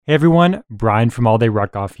Hey everyone, Brian from All Day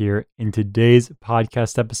Ruck Off here, and today's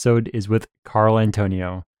podcast episode is with Carl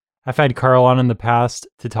Antonio. I've had Carl on in the past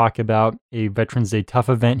to talk about a Veterans Day Tough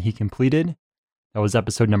event he completed. That was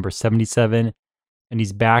episode number 77, and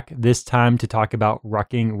he's back this time to talk about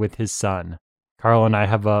rucking with his son. Carl and I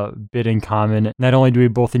have a bit in common. Not only do we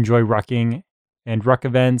both enjoy rucking and ruck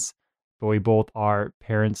events, but we both are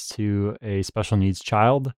parents to a special needs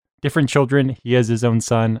child. Different children. He has his own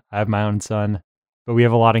son. I have my own son. But we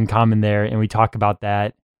have a lot in common there, and we talk about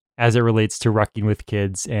that as it relates to rucking with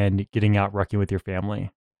kids and getting out rucking with your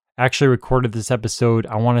family. I actually recorded this episode,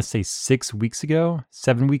 I want to say 7 weeks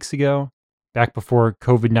ago, back before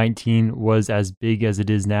COVID-19 was as big as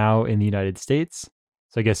it is now in the United States.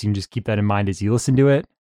 So I guess you can just keep that in mind as you listen to it.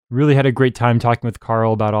 Really had a great time talking with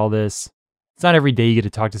Carl about all this. It's not every day you get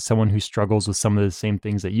to talk to someone who struggles with some of the same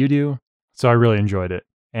things that you do. So I really enjoyed it,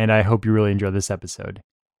 and I hope you really enjoy this episode.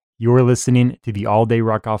 You're listening to the All Day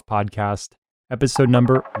Ruck Off podcast, episode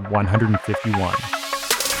number 151.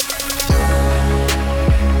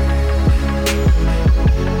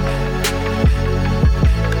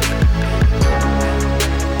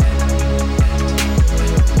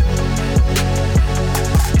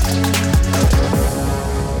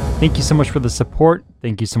 Thank you so much for the support.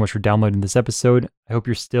 Thank you so much for downloading this episode. I hope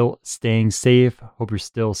you're still staying safe. Hope you're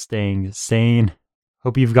still staying sane.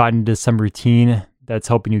 Hope you've gotten into some routine that's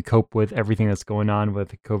helping you cope with everything that's going on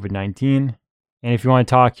with COVID-19. And if you want to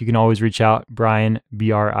talk, you can always reach out, Brian,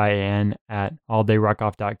 Brian, at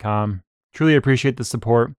alldayruckoff.com. Truly appreciate the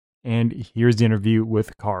support. And here's the interview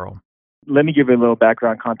with Carl. Let me give you a little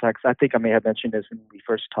background context. I think I may have mentioned this when we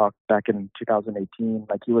first talked back in 2018.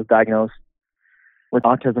 Like, he was diagnosed with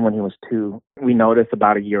autism when he was 2. We noticed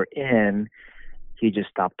about a year in, he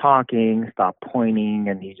just stopped talking, stopped pointing,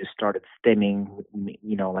 and he just started stimming,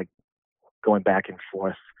 like going back and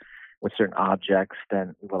forth with certain objects.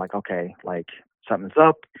 Then we were like, okay, like something's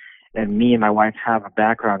up. And me and my wife have a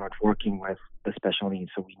background with working with the special needs,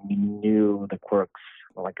 so we knew the quirks.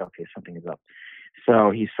 We're like, okay, something is up. So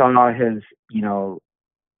he saw his,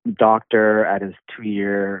 doctor at his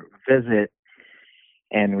 2-year visit,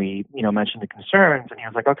 and we, mentioned the concerns, and he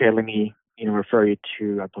was like, okay, let me, refer you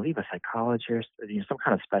to, I believe, a psychologist, some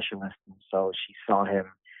kind of specialist. And so she saw him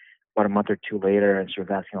about a month or 2 later, and she was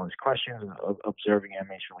asking all these questions, observing him,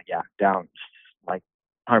 and she was like, yeah, down, like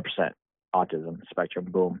 100% autism spectrum,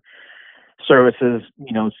 boom. Services,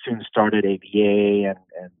 soon started ABA and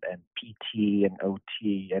PT and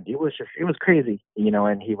OT, and it was crazy,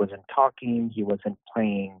 and he wasn't talking, he wasn't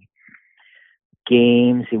playing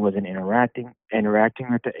games, he wasn't interacting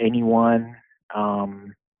with anyone,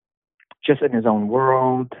 just in his own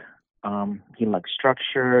world. He liked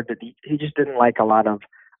structure. He just didn't like a lot of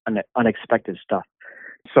unexpected stuff.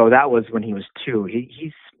 So that was when he was 2.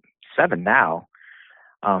 He's 7 now.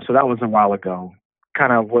 So that was a while ago.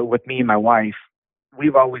 Kind of with me and my wife,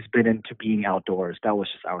 we've always been into being outdoors. That was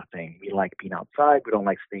just our thing. We like being outside. We don't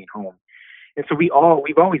like staying home. And so we've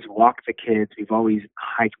always walked the kids. We've always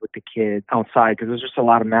hiked with the kids outside because there's just a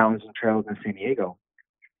lot of mountains and trails in San Diego.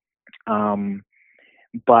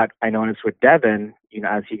 But I noticed with Devin,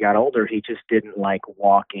 as he got older, he just didn't like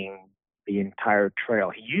walking the entire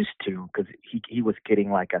trail. He used to, because he was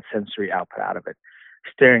getting like a sensory output out of it,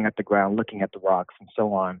 staring at the ground, looking at the rocks, and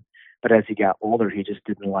so on. But as he got older, he just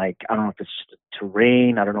didn't like, I don't know if it's just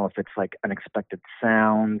terrain, I don't know if it's like unexpected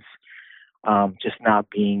sounds, just not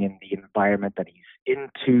being in the environment that he's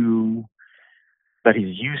into, that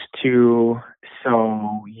he's used to.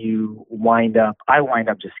 So I wind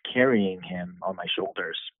up just carrying him on my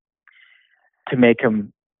shoulders to make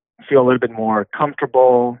him feel a little bit more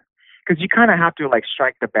comfortable. Because you kind of have to like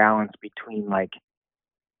strike the balance between, like,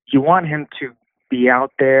 you want him to be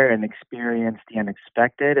out there and experience the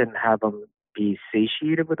unexpected and have him be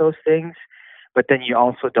satiated with those things. But then you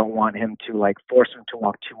also don't want him to like force him to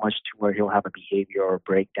walk too much to where he'll have a behavior or a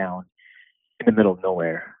breakdown in the middle of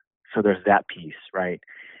nowhere. So there's that piece, right?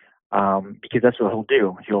 Because that's what he'll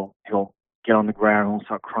do. He'll get on the ground, he'll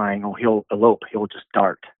start crying, or he'll elope. He'll just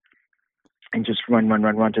dart and just run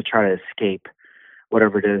to try to escape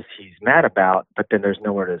whatever it is he's mad about. But then there's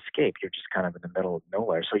nowhere to escape. You're just kind of in the middle of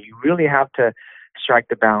nowhere. So you really have to strike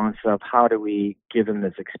the balance of how do we give him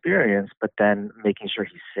this experience, but then making sure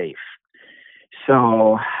he's safe.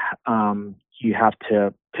 So you have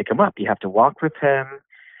to pick him up. You have to walk with him,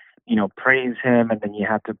 praise him, and then you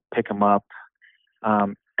have to pick him up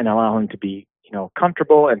and allow him to be,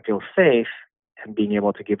 comfortable and feel safe, and being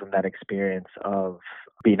able to give him that experience of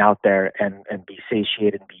being out there and be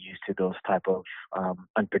satiated and be used to those type of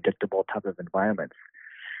unpredictable type of environments.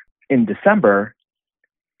 In December,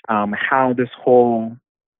 how this whole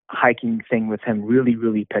hiking thing with him really,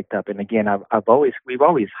 really picked up. And again, we've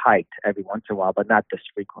always hiked every once in a while, but not this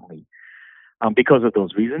frequently, because of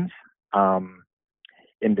those reasons. Um,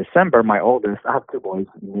 in December, my oldest, I have two boys,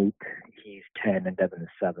 Nate, he's 10 and Devin is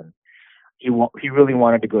 7. He really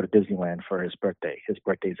wanted to go to Disneyland for his birthday. His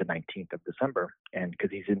birthday is the 19th of December, and because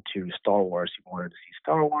he's into Star Wars, he wanted to see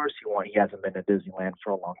Star Wars. He hasn't been to Disneyland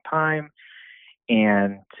for a long time,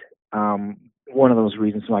 and one of those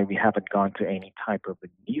reasons why we haven't gone to any type of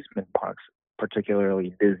amusement parks,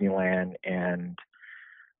 particularly Disneyland and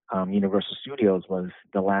Universal Studios, was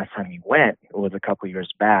the last time we went was a couple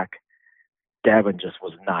years back. Devin just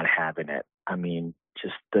was not having it. I mean,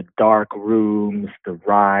 just the dark rooms, the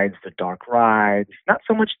rides, the dark rides, not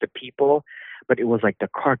so much the people, but it was like the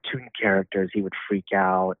cartoon characters. He would freak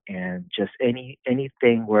out, and just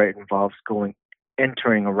anything where it involves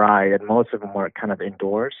entering a ride, and most of them were kind of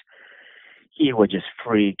indoors. He would just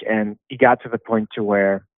freak, and he got to the point to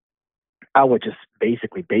where I would just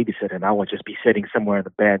basically babysit him. I would just be sitting somewhere on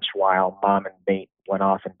the bench while mom and Nate went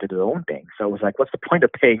off and did their own thing. So it was like, what's the point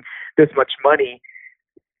of paying this much money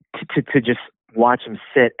to just watch him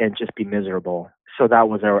sit and just be miserable? So that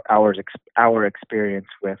was our experience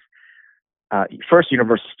with first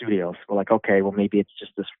Universal Studios. We're like, okay, well maybe it's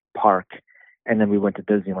just this park, and then we went to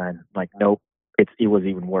Disneyland. Like, nope, it was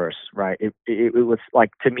even worse, right? It was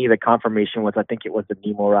like, to me, the confirmation was, I think it was the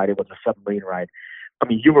Nemo ride. It was a submarine ride. I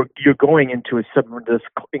mean, you're going into this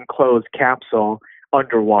enclosed capsule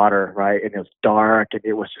underwater, right? And it was dark, and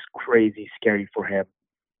it was just crazy scary for him.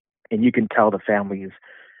 And you can tell the families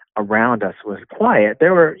around us was quiet. They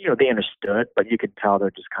were, they understood, but you could tell they're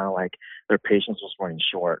just kind of like, their patience was running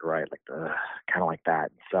short, right? Like, kind of like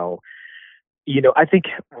that. So, I think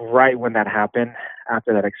right when that happened,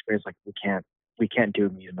 after that experience, like, we can't do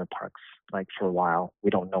amusement parks like for a while. We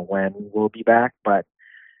don't know when we'll be back, but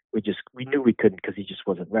we knew we couldn't because he just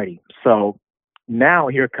wasn't ready. So now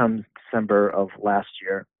here comes December of last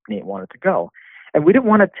year. Nate wanted to go, and we didn't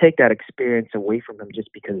want to take that experience away from him just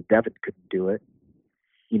because Devin couldn't do it.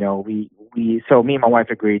 So me and my wife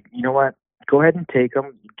agreed, you know what, go ahead and take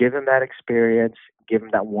him, give him that experience, give him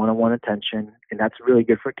that one-on-one attention. And that's really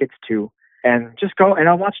good for kids too. And just go, and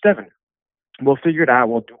I'll watch Devin. We'll figure it out.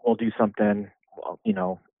 We'll do something,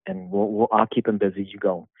 and I'll keep him busy. You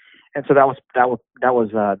go. And so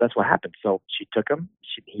that's what happened. So she took him.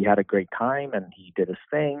 He had a great time, and he did his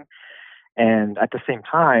thing. And at the same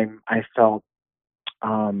time, I felt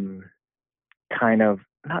kind of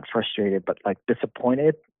not frustrated, but like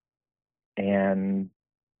disappointed and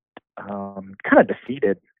kind of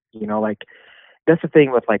defeated. Like, that's the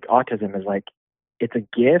thing with like autism, is like, it's a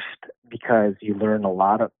gift because you learn a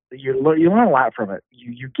lot from it.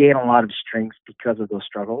 You gain a lot of strengths because of those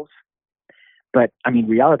struggles. But I mean,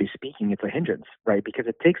 reality speaking, it's a hindrance, right? Because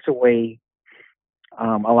it takes away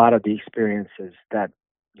a lot of the experiences that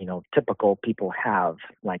typical people have,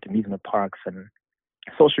 like amusement parks and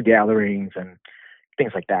social gatherings and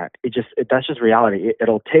things like that. That's just reality.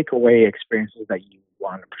 It'll take away experiences that you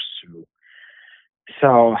want to pursue.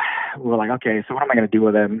 So we're like, okay, so what am I going to do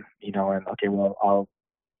with him? And okay, well,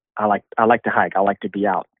 I like to hike. I like to be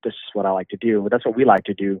out. This is what I like to do. That's what we like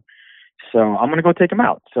to do. So I'm going to go take him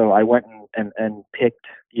out. So I went and picked,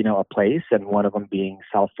 a place, and one of them being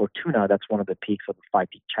South Fortuna. That's one of the peaks of the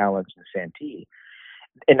 5-Peak Challenge in Santee.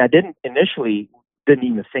 And I didn't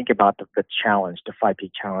even think about the challenge, the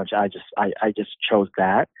 5-Peak Challenge. I just chose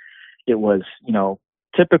that. It was,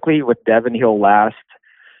 typically with Devin, he'll last.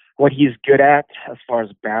 What he's good at as far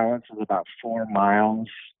as balance is about 4 miles.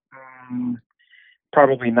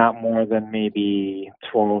 Probably not more than maybe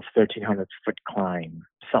 1,300 foot climb,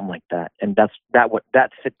 something like that. And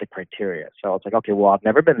that fit the criteria. So I was like, okay, well, I've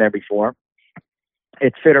never been there before.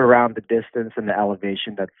 It fit around the distance and the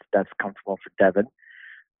elevation that's comfortable for Devin.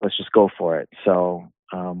 Let's just go for it. So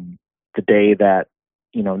the day that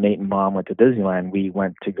Nate and Mom went to Disneyland, we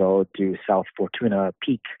went to go do South Fortuna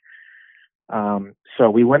Peak. So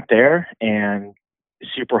we went there, and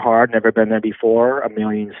super hard, never been there before, 1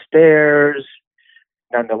 million stairs.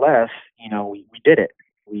 Nonetheless, we did it.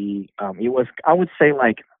 It was, I would say,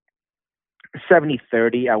 like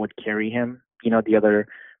 70-30, I would carry him. The other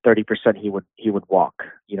 30% he would walk.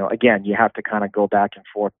 Again, you have to kind of go back and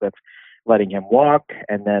forth with letting him walk,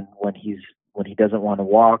 and then when he doesn't want to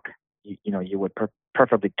walk, you would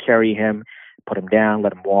preferably carry him, put him down,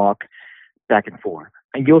 let him walk, back and forth.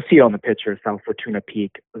 And you'll see on the picture, South Fortuna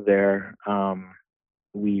Peak there.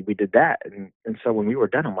 We did that, and so when we were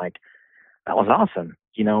done, I'm like, that was awesome.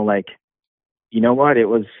 Like, you know what? It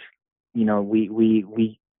was,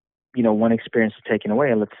 we one experience is taken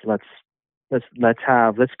away, and let's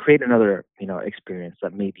create another, experience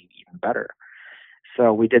that may be even better.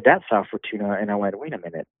 So we did that South Fortuna, and I went, wait a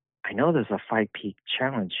minute. I know there's a Five Peak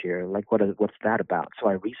Challenge here. Like, what's that about? So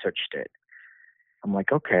I researched it. I'm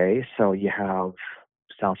like, okay, so you have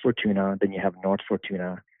South Fortuna, then you have North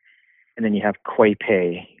Fortuna, and then you have Quay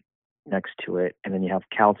Pay next to it, and then you have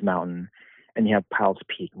Cowles Mountain, and you have Powell's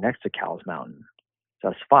Peak next to Cowles Mountain. So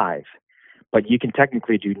that's 5. But you can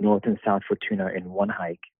technically do North and South Fortuna in one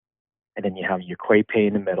hike, and then you have your Quay Pay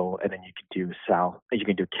in the middle, and then you can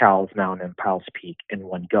do Cowles Mountain and Powell's Peak in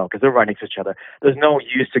one go because they're right next to each other. There's no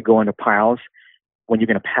use to going to Powell's when you're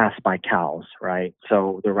going to pass by Cowles, right?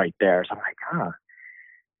 So they're right there. So I'm like,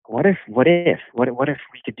 what if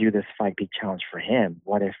we could do this 5 Peak Challenge for him?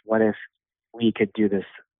 What if we could do this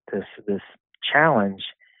challenge,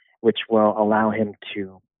 which will allow him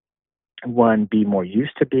to, one, be more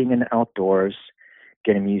used to being in the outdoors,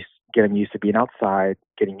 get him used to being outside,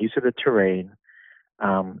 getting used to the terrain,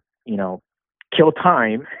 kill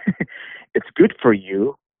time. It's good for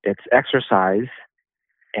you. It's exercise,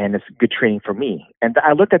 and it's good training for me. And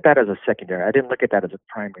I looked at that as a secondary. I didn't look at that as a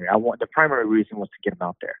primary. The primary reason was to get him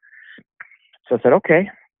out there. So I said, okay.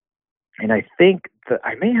 And I think that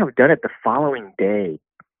I may have done it the following day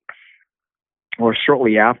or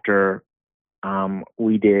shortly after.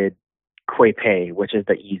 We did Quay Pay, which is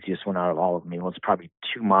the easiest one out of all of them. It was probably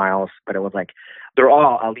 2 miles, but it was like, they're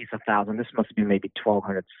all at least 1,000. This must be maybe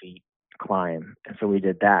 1,200 feet climb. And so we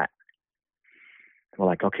did that. We're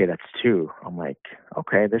like, okay, that's 2. I'm like,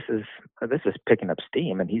 okay, this is picking up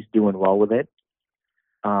steam, and he's doing well with it.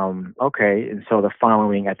 Okay. And so the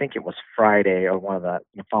following, I think it was Friday or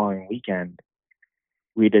the following weekend,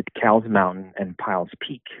 we did Cowles Mountain and Powell's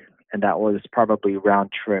Peak. And that was probably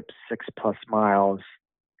round trip 6+ miles,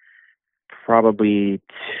 probably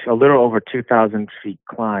a little over 2,000 feet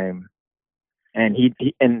climb. And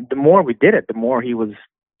and the more we did it, the more he was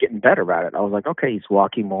getting better at it. I was like, okay, he's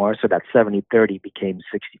walking more. So that 70-30 became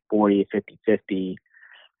 60-40, 50-50,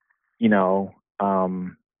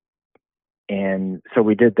 and so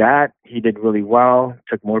we did that. He did really well,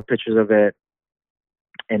 took more pictures of it.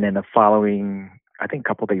 And then the following, I think a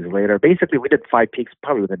couple days later, basically we did 5 peaks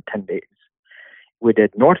probably within 10 days. We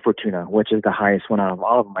did North Fortuna, which is the highest one out of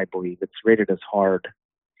all of them, I believe. It's rated as hard.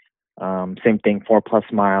 Same thing,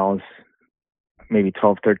 4+ miles, maybe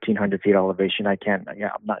 1,200-1,300 feet elevation. I'm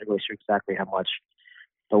not really sure exactly how much,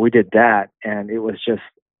 but we did that. And it was just,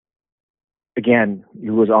 again, he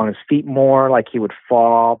was on his feet more, like he would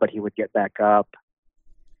fall, but he would get back up.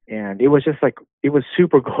 And it was just like, it was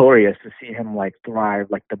super glorious to see him like thrive.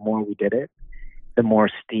 Like the more we did it, the more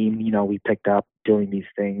steam, we picked up doing these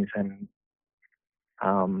things. And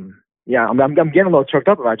I'm getting a little choked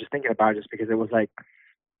up about just thinking about it, just because it was like,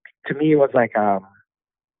 to me, it was like,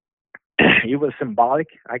 it was symbolic,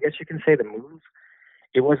 I guess you can say, the move.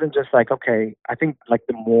 It wasn't just like, okay, I think like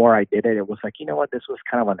the more I did it, it was like, you know what, this was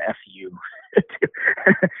kind of an FU.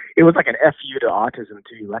 It was like an FU to autism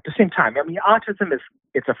too. At the same time, I mean, autism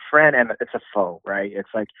it's a friend and it's a foe, right? It's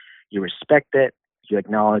like you respect it, you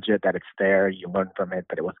acknowledge it, that it's there, you learn from it,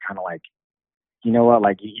 but it was kind of like, you know what,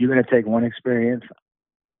 like you're going to take one experience,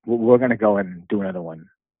 we're going to go and do another one.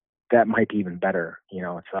 That might be even better,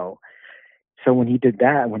 So when he did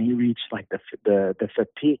that, when he reached like the 5th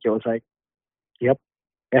peak, it was like, yep,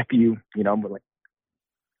 F you, I'm like,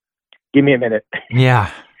 give me a minute.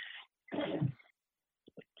 Yeah.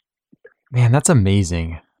 Man, that's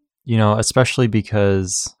amazing. Especially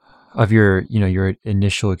because of your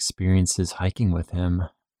initial experiences hiking with him.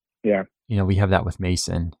 Yeah. We have that with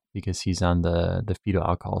Mason because he's on the fetal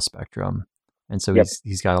alcohol spectrum. And so Yep.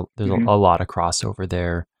 there's a lot of crossover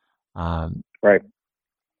there. Right.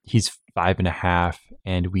 He's 5.5,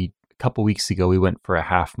 and a couple weeks ago we went for a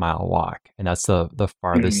half-mile walk, and that's the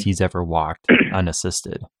farthest he's ever walked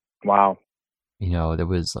unassisted. Wow. It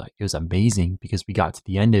was amazing because we got to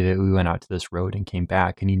the end of it. We went out to this road and came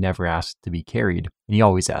back, and he never asked to be carried, and he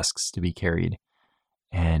always asks to be carried.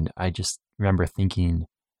 And I just remember thinking,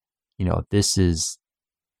 this is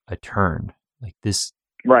a turn. Like this,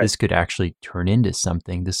 right. This could actually turn into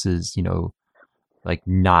something. This is, like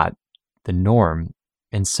not the norm.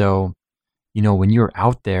 And so, when you're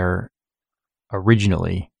out there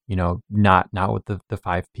originally, not with the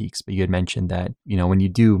 5 peaks, but you had mentioned that, when you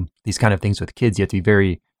do these kind of things with kids, you have to be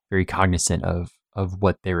very, very cognizant of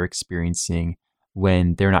what they're experiencing.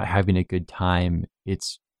 When they're not having a good time,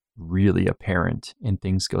 it's really apparent and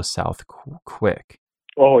things go south quick.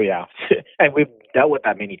 Oh yeah. And we've dealt with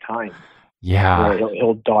that many times. Yeah. Where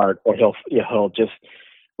he'll dart, or he'll just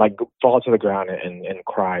like fall to the ground and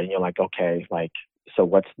cry. And you're like, okay, like, so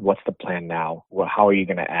what's the plan now? Well, how are you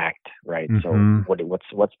going to act? Right. Mm-hmm. So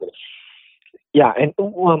what's the, yeah. And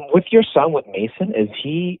with your son, with Mason, is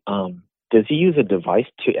he, Does he use a device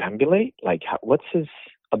to ambulate? Like, what's his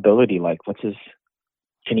ability like?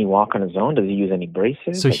 Can he walk on his own? Does he use any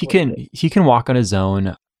braces? So Like, he what's can it? he can walk on his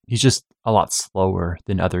own. He's just a lot slower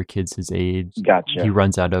than other kids his age. He Gotcha.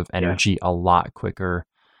 runs out of Yeah. energy a lot quicker.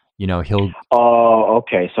 You know, he'll Oh,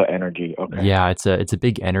 okay. So energy. Okay. yeah, it's a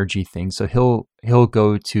big energy thing. So he'll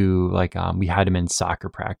go to like we had him in soccer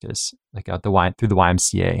practice like at the Y through the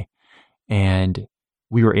YMCA, and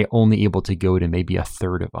we were only able to go to maybe a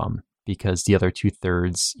third of them because the other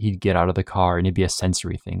 2/3 he'd get out of the car and it'd be a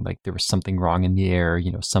sensory thing, like there was something wrong in the air,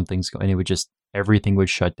 you know, something's going, and it would just everything would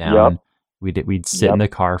shut Yep. down. We'd sit in Yep. the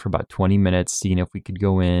car for about 20 minutes seeing if we could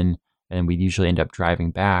go in, and we'd usually end up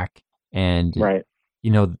driving back. And Right.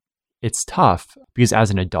 you know, it's tough because as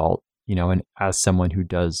an adult, you know, and as someone who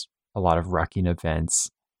does a lot of wrecking events,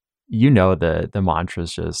 you know, the mantra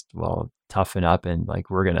is just, well, toughen up, and like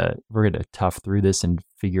we're gonna tough through this and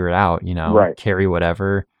figure it out, you know, Right. carry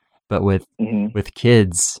whatever. But Hmm. with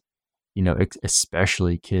kids, you know,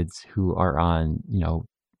 especially kids who are on, you know,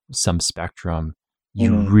 some spectrum,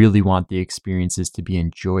 you Hmm. really want the experiences to be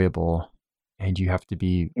enjoyable, and you have to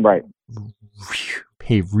be Right.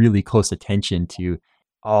 pay really close attention to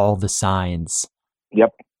all the signs.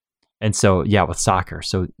 Yep. And so, yeah, with soccer,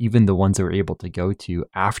 so even the ones that were able to go to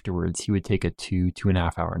afterwards, he would take a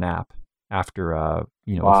 2.5 hour nap after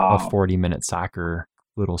you know, a Wow. 40-minute soccer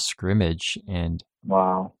little scrimmage. And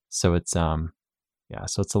Wow. so it's yeah,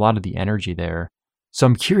 so it's a lot of the energy there. So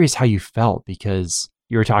I'm curious how you felt because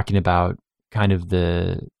you were talking about kind of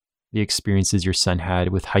the experiences your son had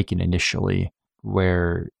with hiking initially,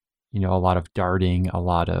 where, you know, a lot of darting, a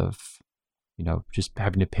lot of, you know, just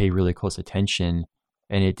having to pay really close attention.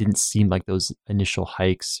 And it didn't seem like those initial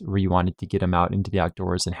hikes where you wanted to get him out into the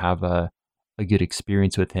outdoors and have a good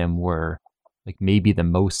experience with him were like maybe the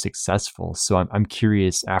most successful. So I'm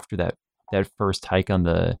curious after that first hike on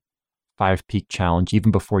the Five Peak Challenge,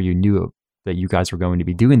 even before you knew that you guys were going to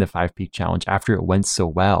be doing the Five Peak Challenge, after it went so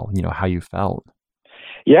well, you know, how you felt.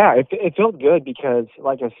 Yeah. It felt good because,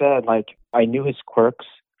 like I said, like I knew his quirks,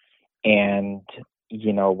 and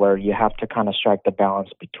where you have to kind of strike the balance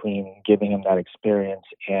between giving him that experience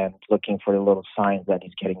and looking for the little signs that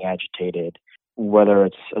he's getting agitated, whether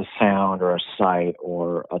it's a sound or a sight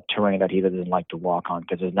or a terrain that he doesn't like to walk on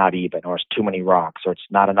because it's not even, or it's too many rocks, or it's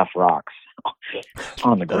not enough rocks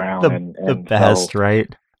on the The ground. the, and the and so best,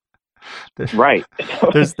 right? right.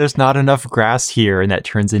 There's not enough grass here, and that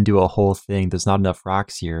turns into a whole thing. There's not enough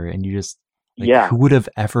rocks here, and you just like, Yeah. who would have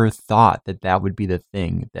ever thought that that would be the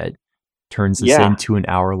thing that turns this Yeah. into an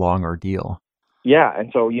hour-long ordeal? Yeah, and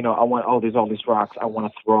so I want, oh, there's all these rocks. I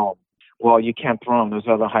want to throw them. Well, you can't throw them. There's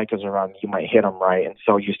other hikers around. You might hit them, right? And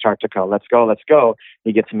so you start to go, let's go, let's go.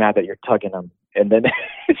 He gets mad that you're tugging him, and then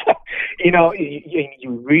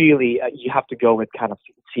you really you have to go and kind of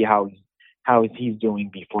see how he's doing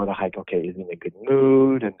before the hike. Okay, is he in a good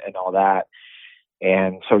mood and all that.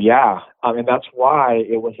 And so yeah, I mean that's why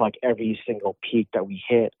it was like every single peak that we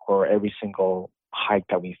hit or every single hike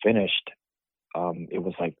that we finished, it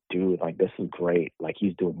was like, dude, like this is great. Like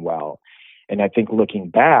he's doing well. And I think looking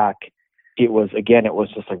back, it was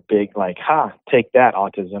just like big, like, ha, take that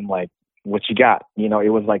autism. Like what you got? It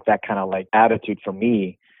was like that kind of like attitude for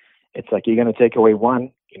me. It's like, you're going to take away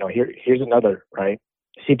one, here's another, right?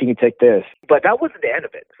 See if you can take this. But that wasn't the end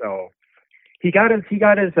of it. So he got his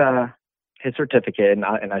certificate, and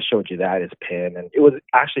I showed you that, his pin. And it was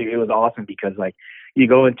awesome because like you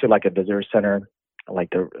go into like a visitor center,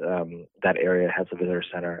 like that area has a visitor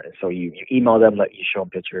center, and so you email them, let you show them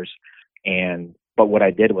pictures. But what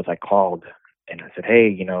I did was I called and I said,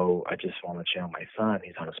 hey, I just want to share my son.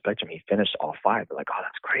 He's on a spectrum. He finished all five. They're like, oh,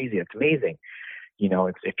 that's crazy. That's amazing.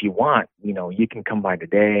 If you want, you can come by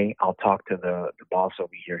today. I'll talk to the boss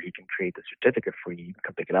over here. He can create the certificate for you. You can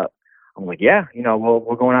come pick it up. I'm like, yeah,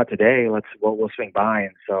 we're going out today. We'll swing by.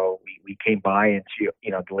 And so we came by, and she,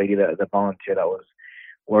 the lady, the volunteer that was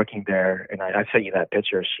working there, and I sent you that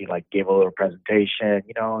picture. She like gave a little presentation,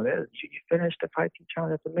 you finished the 5 Peak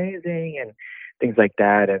Challenge, that's amazing, and things like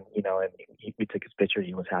that. And we took his picture.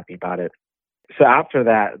 He was happy about it. So after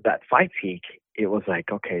that 5 Peak, it was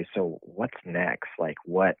like, okay, so what's next? Like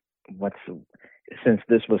what's since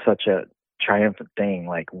this was such a triumphant thing,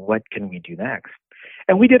 like what can we do next?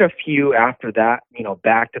 And we did a few after that,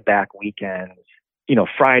 back to back weekends.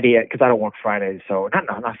 Friday, because I don't work Fridays, so not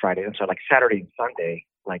Friday. I'm sorry, like Saturday and Sunday,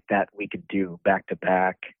 like that we could do back to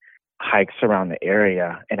back hikes around the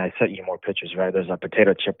area. And I sent you more pictures, right? There's a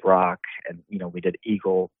Potato Chip Rock, and we did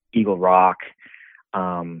Eagle Rock,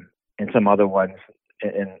 and some other ones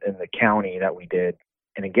in the county that we did.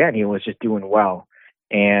 And again, he was just doing well.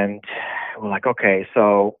 And we're like, okay,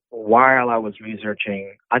 so while I was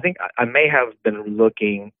researching, I think I may have been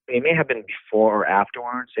looking, it may have been before or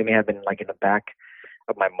afterwards. It may have been like in the back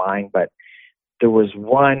of my mind, but there was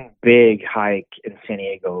one big hike in San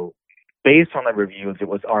Diego. Based on the reviews, it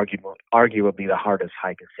was arguably the hardest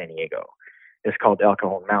hike in San Diego. It's called El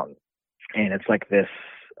Cajon Mountain. And it's like this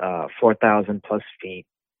 4,000 plus feet,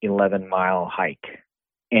 11-mile hike.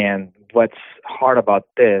 And what's hard about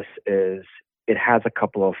this is it has a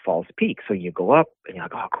couple of false peaks. So you go up and you're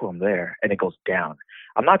like, oh, cool, I'm there. And it goes down.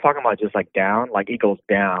 I'm not talking about just like down, like it goes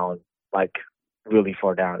down, like really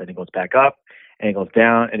far down. And it goes back up and it goes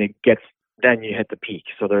down and it gets, then you hit the peak.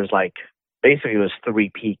 So there's like, basically there's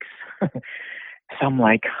 3 peaks. So I'm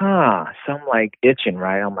like, huh. So I'm like itching,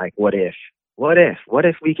 right? I'm like, what if? What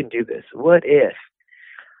if we can do this? What if?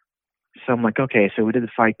 So I'm like, okay, so we did the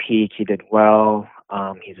 5 peak. He did well.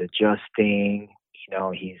 He's adjusting.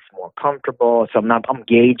 He's more comfortable. So I'm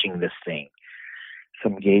gauging this thing. So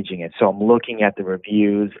I'm gauging it. So I'm looking at the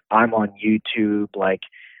reviews. I'm on YouTube, like,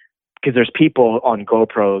 because there's people on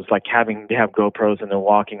GoPros, like they have GoPros and they're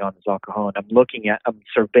walking on the El Cajon. I'm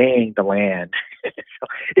surveying the land. So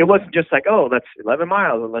it wasn't just like, oh, that's 11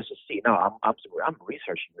 miles and let's just see. No, I'm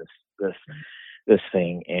researching this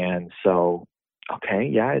thing. And so, okay,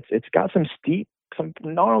 yeah, it's got some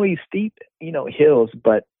gnarly steep, hills,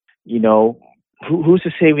 but who's to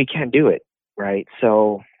say we can't do it, right?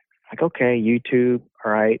 So, like, okay, YouTube,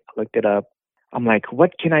 all right, I looked it up. I'm like,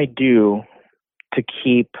 what can I do to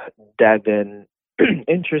keep Devin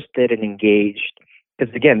interested and engaged?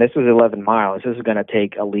 Because again, this was 11 miles. This is going to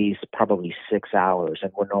take at least probably 6 hours,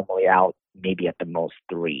 and we're normally out maybe at the most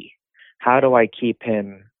 3. How do I keep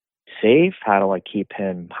him safe? How do I keep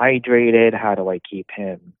him hydrated? How do I keep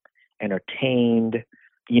him entertained?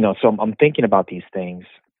 So I'm thinking about these things.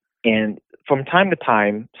 And from time to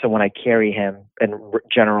time, so when I carry him in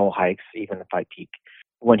general hikes, even if I peak,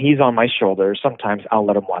 when he's on my shoulder, sometimes I'll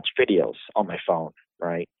let him watch videos on my phone,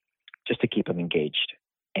 right? Just to keep him engaged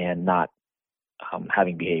and not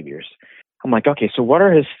having behaviors. I'm like, okay, so what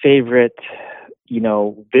are his favorite,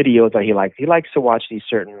 videos that he likes? He likes to watch these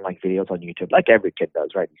certain like videos on YouTube, like every kid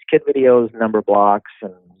does, right? These kid videos, number blocks,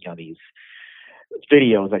 and these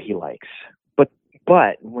videos that he likes.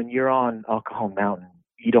 But when you're on El Cajon Mountain,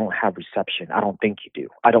 you don't have reception. I don't think you do.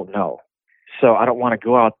 I don't know. So I don't want to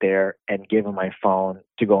go out there and give him my phone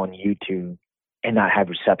to go on YouTube and not have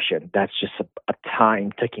reception. That's just a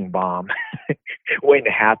time ticking bomb waiting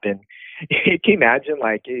to happen. Can you imagine,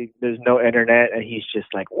 like, there's no internet and he's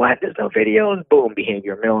just like, what? There's no videos? Boom,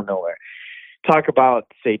 behavior, middle of nowhere. Talk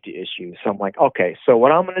about safety issues. So I'm like, okay, so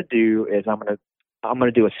what I'm going to do is I'm going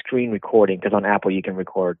to do a screen recording, because on Apple you can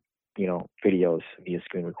record, videos via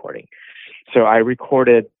screen recording. So I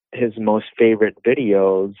recorded his most favorite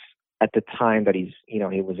videos at the time that he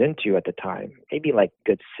was into at the time, maybe like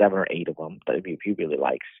good 7 or 8 of them that he really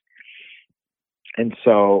likes. And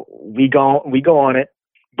so we go on it.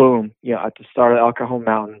 Boom. At the start of El Cajon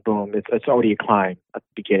Mountain, boom. It's already a climb at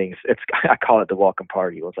the beginning. I call it the welcome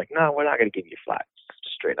party. It was like, no, we're not going to give you flat,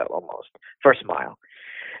 straight up almost first mile.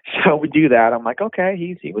 So we do that. I'm like, okay,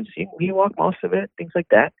 he walked most of it, things like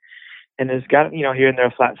that. And there's got, here and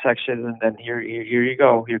there flat sections, and then here you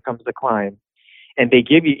go. Here comes the climb. And they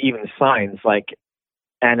give you even signs, like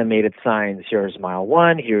animated signs. Here's mile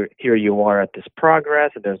 1. Here you are at this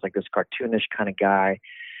progress. And there's like this cartoonish kind of guy,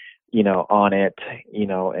 on it,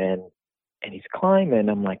 and he's climbing.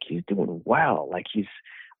 I'm like, he's doing well. Like, he's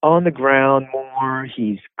on the ground more.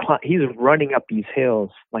 He's running up these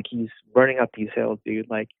hills. Like, he's running up these hills, dude.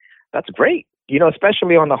 Like, that's great.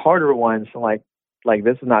 Especially on the harder ones. Like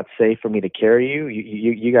this is not safe for me to carry you.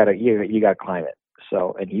 You gotta climb it.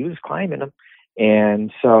 So, and he was climbing them.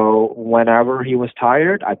 And so whenever he was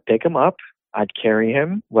tired, I'd pick him up. I'd carry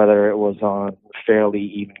him, whether it was on fairly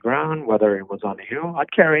even ground, whether it was on a hill,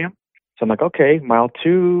 I'd carry him. So I'm like, okay, mile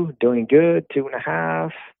 2, doing good,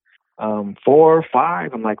 2.5, 4,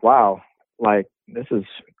 5. I'm like, wow, like this is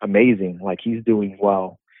amazing. Like, he's doing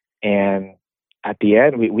well. And at the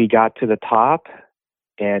end, we got to the top,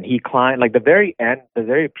 and he climbed, like the very end, the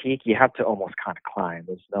very peak. You have to almost kind of climb.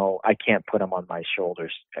 I can't put him on my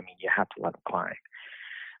shoulders. I mean, you have to let him climb.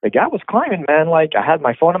 The guy was climbing, man. Like, I had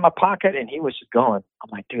my phone in my pocket and he was just going. I'm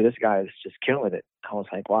like, dude, this guy is just killing it. I was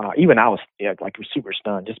like, wow. Even I was like super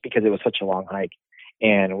stunned, just because it was such a long hike.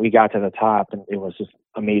 And we got to the top, and it was just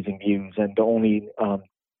amazing views. And the only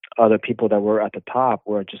other people that were at the top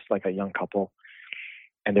were just like a young couple.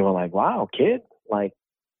 And they were like, wow, kid, like,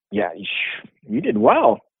 yeah, you did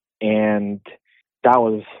well. And that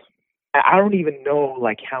was, I don't even know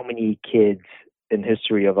like how many kids in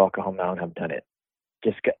history of El Cajon Mountain have done it.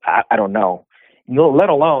 I don't know. let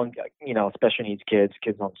alone, special needs kids,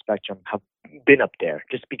 kids on the spectrum, have been up there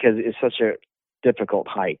just because it's such a difficult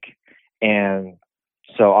hike. And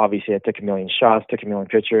so obviously I took a million shots, took a million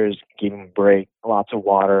pictures, gave him a break, lots of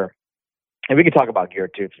water. And we can talk about gear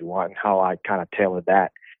too if you want, and how I kind of tailored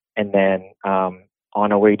that. And then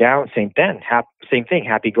on our way down, same thing,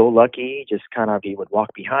 happy go lucky. Just kind of, he would walk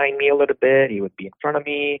behind me a little bit, he would be in front of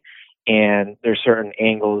me, and there's certain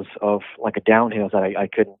angles of like a downhill that I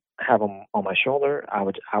couldn't have him on my shoulder. I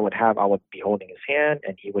would be holding his hand,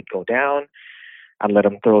 and he would go down. I'd let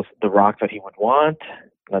him throw the rock that he would want.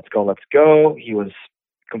 Let's go. He was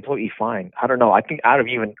completely fine. I don't know. I think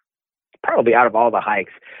probably out of all the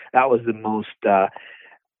hikes, that was the most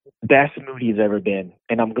best mood he's ever been.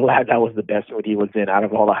 And I'm glad that was the best mood he was in out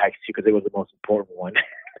of all the hikes too, because it was the most important one.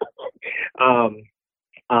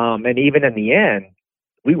 And even in the end,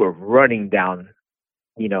 we were running down,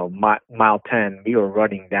 mile 10, we were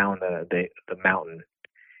running down the mountain.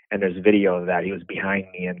 And there's video of that. He was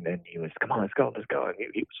behind me, and he was, come on, let's go. And he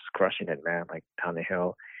was just crushing it, man, like down the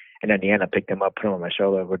hill. And at the end, I picked him up, put him on my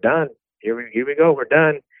shoulder. We're done. Here we go. We're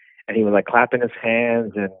done. And he was like clapping his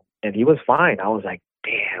hands, and he was fine. I was like,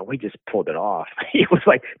 damn, we just pulled it off. He was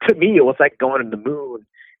like, to me, it was like going to the moon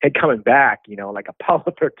and coming back, like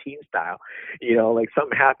Apollo 13 style. Like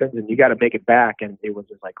something happens and you got to make it back. And it was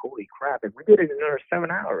just like, holy crap. And we did it in another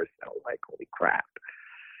 7 hours. I was like, holy crap.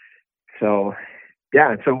 So,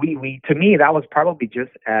 yeah. And so we to me, that was probably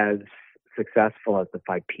just as successful as the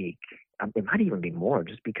Five Peak. It might even be more,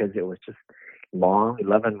 just because it was just long,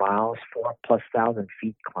 11 miles, 4,000+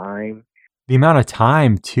 feet climb. The amount of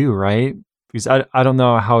time too, right? Because I don't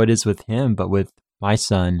know how it is with him, but with my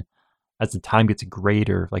son, as the time gets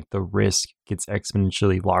greater, like the risk gets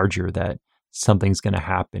exponentially larger that something's going to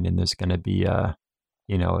happen and there's going to be an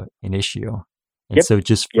issue. And Yep. so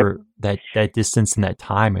just for that distance and that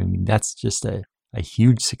time, I mean, that's just a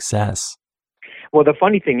huge success. Well, the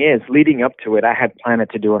funny thing is, leading up to it, I had planned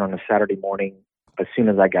to do it on a Saturday morning as soon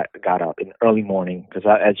as I got up in the early morning, because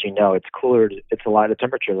as you know, it's cooler. The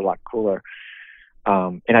temperature is a lot cooler.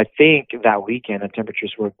 And I think that weekend the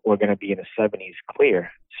temperatures were going to be in the 70s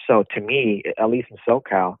clear. So to me, at least in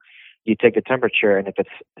SoCal, you take the temperature, and if it's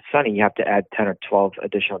sunny, you have to add 10 or 12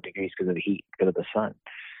 additional degrees because of the heat, because of the sun.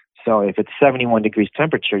 So if it's 71 degrees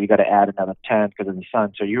temperature, you got to add another 10 because of the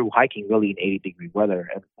sun. So you're hiking really in 80-degree weather.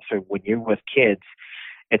 And so when you're with kids,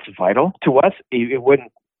 it's vital. To us, it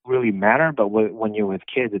wouldn't really matter, but when you're with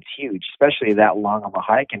kids, it's huge, especially that long of a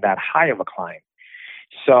hike and that high of a climb.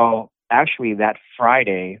 So actually that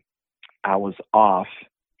Friday I was off,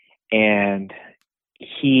 and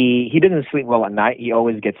he doesn't sleep well at night. He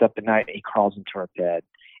always gets up at night and he crawls into our bed.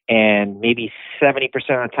 And maybe 70% of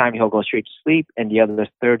the time he'll go straight to sleep, and the other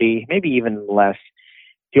 30, maybe even less,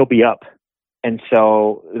 he'll be up. And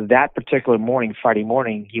so that particular morning, Friday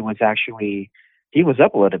morning, he was up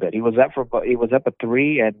a little bit. He was up at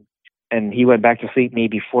 3, and he went back to sleep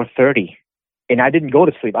maybe 4:30. And I didn't go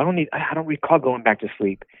to sleep. I don't recall going back to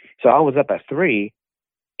sleep. So I was up at 3,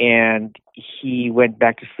 and he went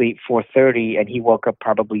back to sleep 4:30, and he woke up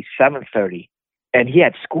probably 7:30. And he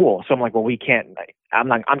had school. So I'm like, well, we can't, I'm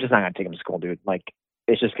just not going to take him to school, dude. Like,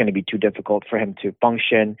 it's just going to be too difficult for him to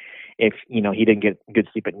function if, he didn't get good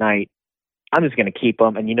sleep at night. I'm just going to keep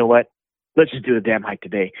him. And you know what? Let's just do the damn hike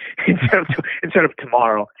today instead of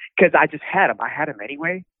tomorrow. Because I just had him. I had him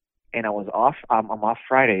anyway. And I was off. I'm off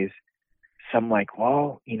Fridays. So I'm like,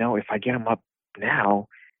 well, if I get him up now,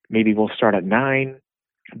 maybe we'll start at 9,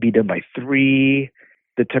 be done by 3.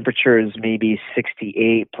 The temperature is maybe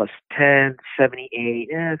 68 plus 10, 78.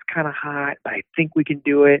 Yeah, it's kind of hot, but I think we can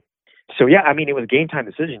do it. So yeah, I mean, it was game time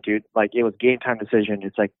decision, dude. Like, it was game time decision.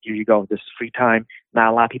 It's like, here you go. This is free time.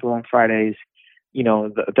 Not a lot of people on Fridays.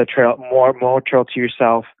 The trail, more trail to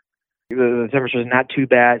yourself. The temperature is not too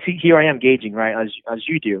bad. See, here I am gauging, right? As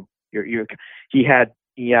you do.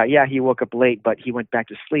 He woke up late, but he went back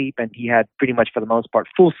to sleep, and he had pretty much, for the most part,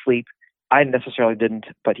 full sleep. I necessarily didn't,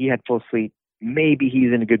 but he had full sleep. Maybe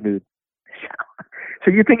he's in a good mood.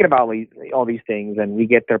 So you're thinking about all these things, and we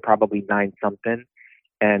get there probably 9 something,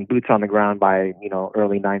 and boots on the ground by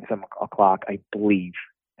early 9 some o'clock, I believe.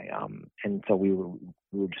 And so we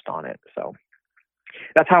were just on it. So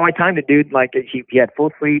that's how I timed it, dude. Like, he had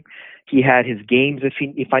full sleep. He had his games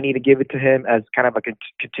if I need to give it to him as kind of like a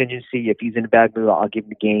contingency. If he's in a bad mood, I'll give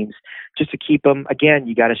him the games just to keep him. Again,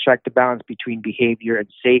 you got to strike the balance between behavior and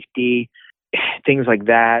safety, things like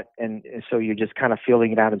that. And so you're just kind of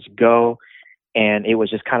feeling it out as you go. And it was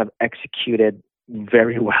just kind of executed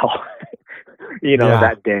very well,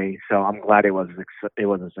 that day. So I'm glad it was a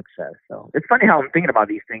success. So it's funny how I'm thinking about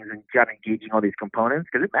these things and kind of engaging all these components,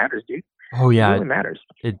 because it matters, dude. Oh yeah, it really matters.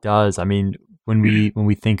 It does. I mean, when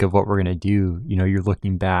we think of what we're gonna do, you're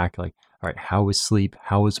looking back like, all right, how was sleep?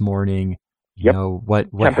 How was morning? Yep. What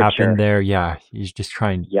happened Temperature. there? Yeah, you're just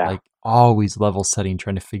trying, Yeah. like, always level setting,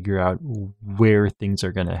 trying to figure out where things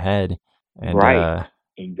are gonna head. And Right.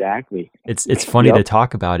 Exactly. it's funny to Yep.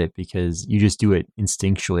 talk about it because you just do it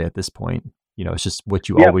instinctually at this point. It's just what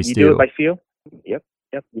you Yep. always You do it do. by feel. Yep.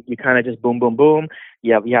 Yep. You kind of just boom, boom, boom.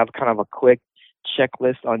 You have kind of a quick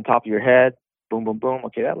checklist on top of your head. Boom, boom, boom.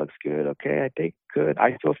 Okay, that looks good. Okay, I think good.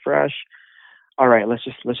 I feel fresh. All right, let's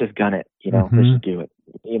just gun it. Let's Hmm. just do it.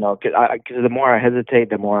 Because the more I hesitate,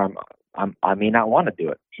 the more I may not want to do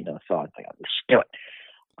it. So I was like, let's just do it.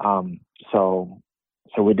 Um, so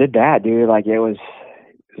so we did that, dude. Like it was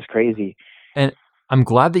crazy. And I'm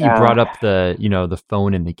glad that you Uh, brought up the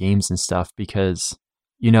phone and the games and stuff because,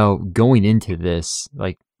 going into this,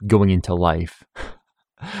 like going into life,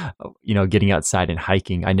 getting outside and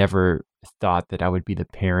hiking, I never thought that I would be the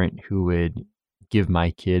parent who would give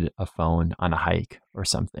my kid a phone on a hike or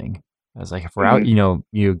something. I was like, if we're out, mhm,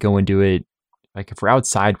 you go and do it. Like if we're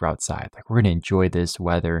outside, we're outside. Like we're gonna enjoy this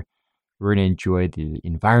weather. We're gonna enjoy the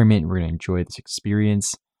environment. We're gonna enjoy this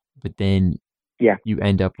experience. But then yeah. you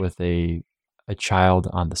end up with a child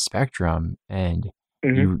on the spectrum, and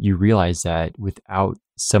Mhm, you realize that without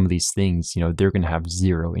some of these things, they're going to have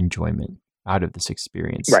zero enjoyment out of this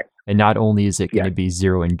experience. right. And not only is it going Yes. to be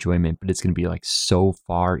zero enjoyment, but it's going to be like so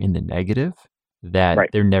far in the negative that Right.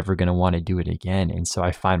 they're never going to want to do it again. And so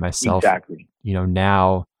I find myself, Exactly.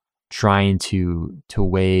 now trying to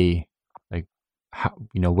weigh, like, how,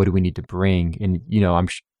 what do we need to bring? And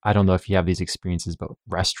I don't know if you have these experiences, but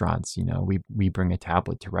restaurants, we bring a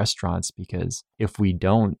tablet to restaurants because if we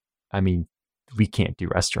don't, I mean, we can't do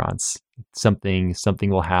restaurants. Something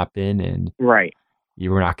will happen, and Right. you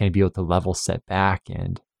were not going to be able to level set back.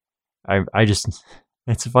 And I just,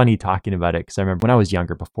 it's funny talking about it because I remember when I was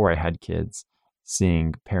younger, before I had kids,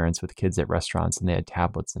 seeing parents with kids at restaurants and they had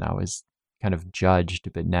tablets, and I was kind of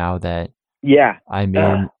judged. But now that Yeah. I'm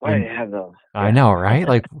Why do they have those? I Yeah. know, right?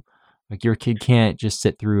 Like your kid can't just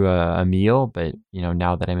sit through a meal, but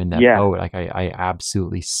now that I'm in that Yeah. boat, like I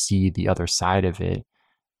absolutely see the other side of it.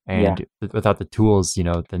 Yeah. And without the tools,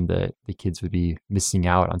 then the kids would be missing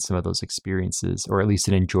out on some of those experiences, or at least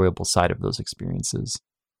an enjoyable side of those experiences.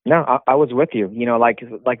 No, I was with you.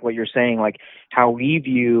 Like what you're saying, like how we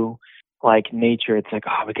view like nature. It's like,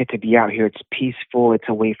 oh, we get to be out here. It's peaceful. It's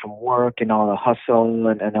away from work and all the hustle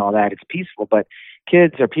and all that. It's peaceful. But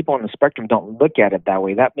kids or people on the spectrum don't look at it that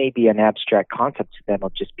way. That may be an abstract concept to them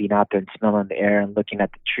of just being out there and smelling the air and looking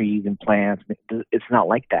at the trees and plants. It's not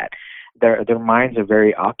like that. Their minds are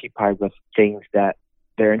very occupied with things that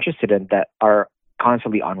they're interested in that are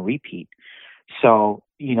constantly on repeat. So,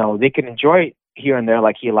 they can enjoy here and there,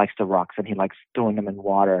 like he likes the rocks and he likes throwing them in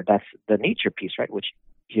water. That's the nature piece, right? Which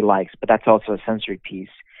he likes, but that's also a sensory piece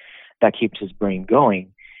that keeps his brain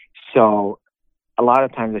going. So a lot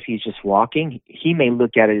of times if he's just walking, he may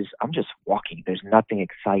look at it as I'm just walking. There's nothing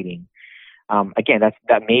exciting. Again,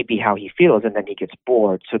 that may be how he feels, and then he gets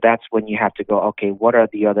bored. So that's when you have to go, okay, what are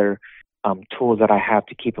the other tools that I have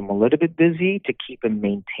to keep him a little bit busy, to keep him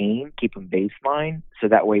maintained, keep him baseline, so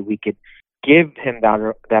that way we could give him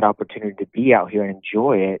that opportunity to be out here and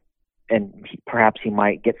enjoy it, and perhaps he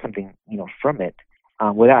might get something from it,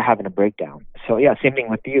 without having a breakdown. So yeah, same thing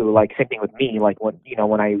with you, like same thing with me. Like when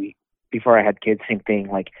I before I had kids, same thing.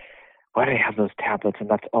 Like why do they have those tablets and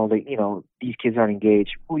that's all they these kids aren't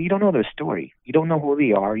engaged. Well, you don't know their story. You don't know who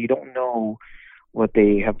they are. You don't know what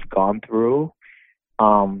they have gone through.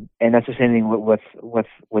 And that's the same thing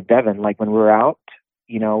with Devin. Like when we're out,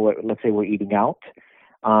 let's say we're eating out,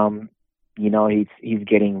 um, he's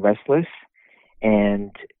getting restless,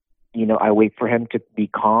 and I wait for him to be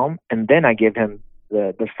calm, and then I give him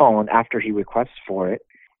the phone after he requests for it,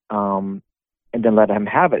 um, and then let him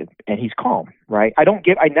have it, and he's calm, right? I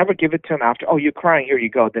never give it to him after. Oh, you're crying. Here you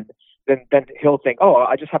go. Then he'll think, oh,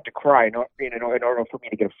 I just have to cry in order for me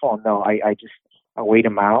to get a phone. No, I wait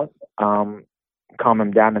him out, calm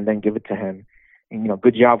him down, and then give it to him. And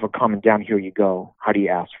good job for calming down. Here you go. How do you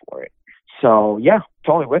ask for it? So yeah,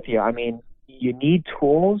 totally with you. I mean, you need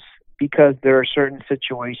tools because there are certain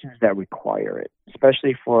situations that require it,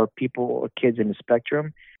 especially for people or kids in the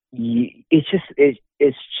spectrum. It's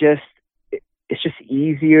just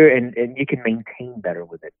easier, and you can maintain better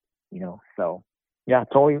with it. So yeah,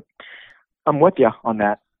 totally. I'm with you on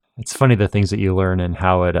that. It's funny the things that you learn and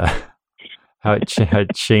how it how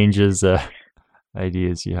it changes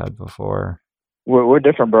ideas you had before. We're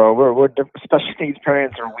different, bro. We're different. Special needs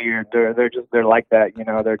parents are weird. They're like that.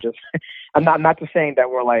 They're just. I'm not just saying that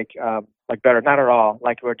we're like better. Not at all.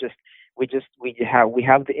 Like we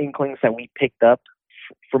have the inklings that we picked up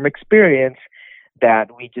from experience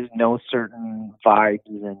that we just know certain vibes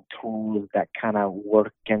and tools that kind of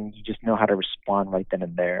work, and you just know how to respond right then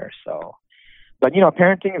and there. So, but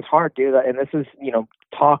parenting is hard, dude. And this is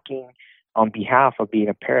talking on behalf of being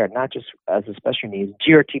a parent, not just as a special needs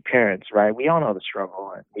GRT parents, right? We all know the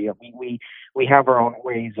struggle, and we have our own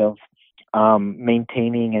ways of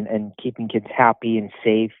maintaining and keeping kids happy and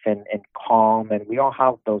safe and calm, and we all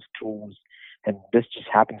have those tools, and this just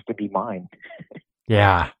happens to be mine.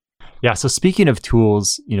 Yeah. Yeah. So speaking of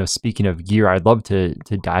tools, speaking of gear, I'd love to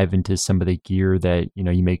dive into some of the gear that,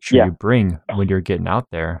 you make sure you bring when you're getting out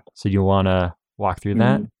there. So you want to walk through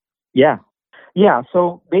that? Yeah. Yeah.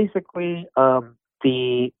 So basically,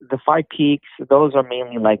 the 5 peaks, those are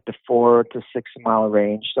mainly like the 4 to 6 mile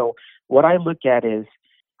range. So what I look at is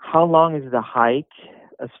how long is the hike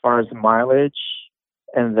as far as mileage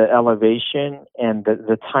and the elevation and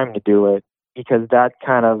the time to do it, because that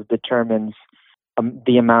kind of determines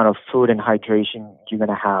the amount of food and hydration you're going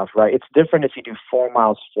to have, right? It's different if you do 4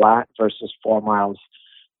 miles flat versus 4 miles,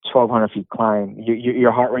 1,200 feet climb.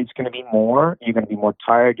 Your heart rate's going to be more. You're going to be more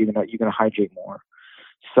tired. You're going to hydrate more.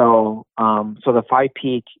 So, so the 5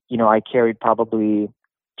 peak, I carried probably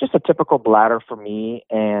just a typical bladder for me,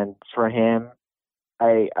 and for him,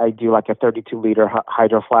 I do like a 32-liter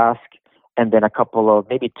hydro flask, and then a couple of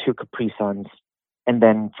maybe 2 Capri Suns, and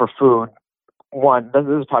then for food, this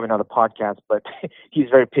is probably not a podcast, but he's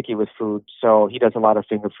very picky with food, so he does a lot of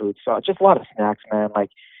finger food. So just a lot of snacks, man, like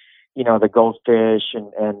the goldfish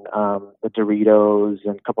and the Doritos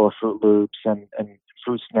and a couple of Fruit Loops and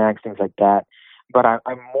fruit snacks, things like that. But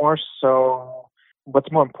I'm more so,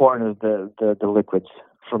 what's more important is the liquids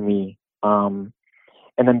for me. And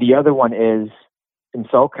then the other one is in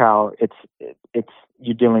SoCal, it's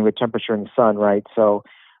you're dealing with temperature and sun, right? So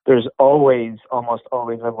there's almost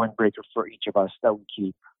always a windbreaker for each of us that we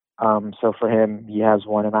keep. So for him, he has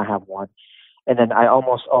one and I have one. And then I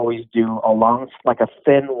almost always do a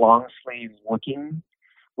thin long sleeve looking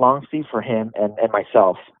long sleeve for him and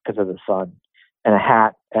myself because of the sun, and a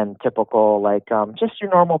hat and typical just your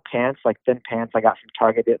normal pants, like thin pants I got from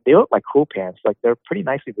Target. They look like cool pants. Like they're pretty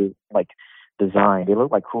nicely designed. They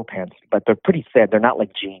look like cool pants, but they're pretty thin. They're not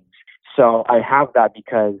like jeans. So I have that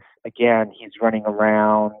because again, he's running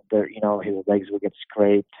around. His legs will get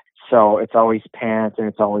scraped. So it's always pants, and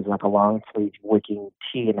it's always like a long sleeve wicking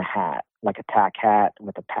tee and a hat, like a tack hat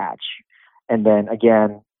with a patch. And then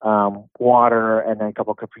again, water, and then a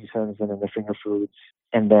couple of Capri Suns, and then the finger foods,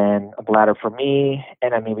 and then a bladder for me,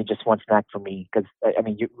 and then maybe just one snack for me, because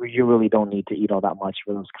you really don't need to eat all that much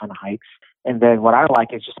for those kind of hikes. And then what I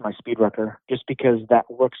like is just my Speed Rucker, just because that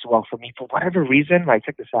works well for me for whatever reason. Like,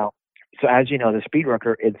 check this out. So as you know, the Speed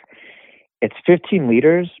Rucker it's 15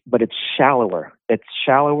 liters, but it's shallower. It's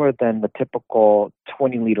shallower than the typical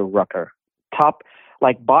 20-liter Rucker. Top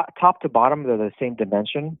to bottom, they're the same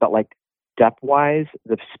dimension, but like depth-wise,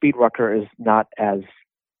 the Speed Rucker is not as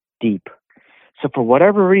deep. So for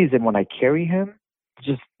whatever reason, when I carry him,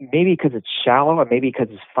 just maybe because it's shallow, or maybe because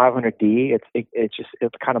it's 500D,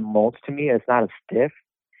 it kind of molds to me. It's not as stiff.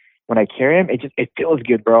 When I carry him, it feels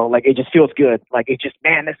good, bro. Like it just feels good. Like this just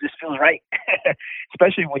feels right.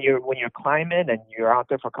 Especially when you're climbing and you're out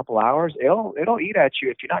there for a couple hours, it'll eat at you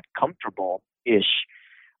if you're not comfortable-ish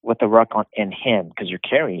with the ruck on in him, because you're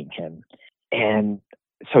carrying him. And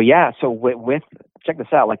so with check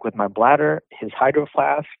this out, like with my bladder, his hydro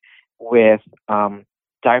flask, with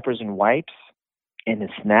diapers and wipes and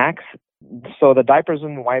his snacks. So the diapers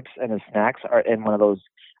and wipes and his snacks are in one of those.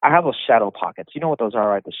 I have those shadow pockets. You know what those are,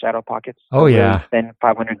 right? The shadow pockets. Oh, yeah. Thin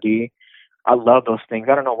 500D. I love those things.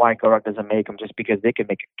 I don't know why GoRuck doesn't make them, just because they can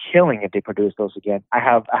make a killing if they produce those again. I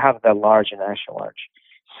have the large and extra large.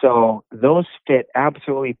 So those fit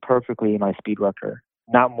absolutely perfectly in my Speed Rucker,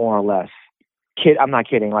 not more or less. I'm not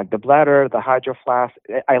kidding. Like the bladder, the hydro flask,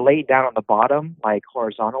 I lay it down on the bottom, like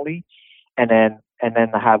horizontally, and then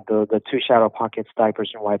I have the 2 shadow pockets,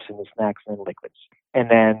 diapers and wipes, and the snacks and liquids. And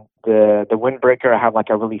then the windbreaker, I have like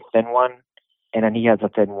a really thin one, and then he has a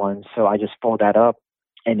thin one. So I just fold that up,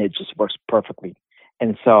 and it just works perfectly.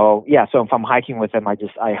 And so so if I'm hiking with him, I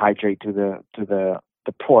hydrate through the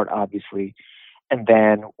port, obviously. And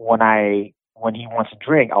then when he wants a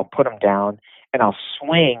drink, I'll put him down and I'll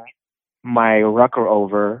swing my Rucker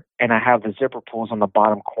over, and I have the zipper pulls on the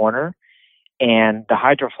bottom corner, and the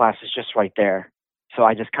hydro flask is just right there. So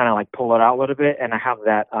I just kind of like pull it out a little bit, and I have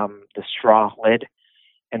that the straw lid,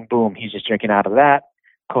 and boom, he's just drinking out of that.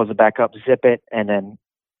 Close it back up, zip it, and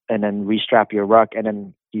then restrap your ruck, and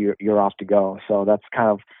then you're off to go. So that's kind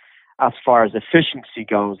of, as far as efficiency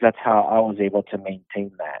goes, that's how I was able to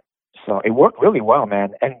maintain that. So it worked really well,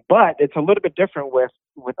 man. But it's a little bit different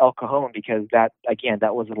with El Cajon because that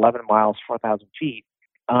was 11 miles, 4,000 feet.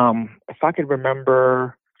 If I could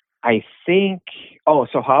remember, I think. Oh,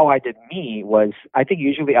 so how I did me was I think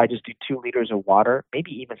usually I just do 2 liters of water,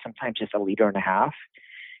 maybe even sometimes just 1.5 liters.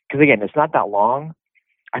 Because again, it's not that long.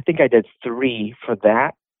 I think I did 3 for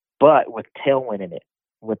that, but with tailwind in it,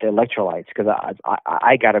 with the electrolytes, because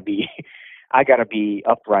I gotta be I gotta be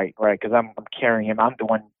upright, right? Because I'm carrying him. I'm the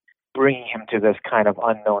one bringing him to this kind of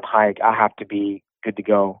unknown hike. I have to be good to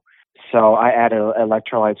go. So I added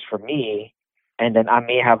electrolytes for me, and then I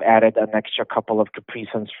may have added an extra couple of Capri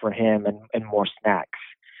Suns for him and more snacks.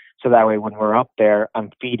 So that way, when we're up there,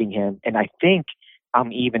 I'm feeding him, and I think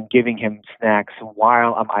I'm even giving him snacks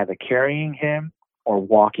while I'm either carrying him or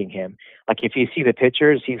walking him. Like if you see the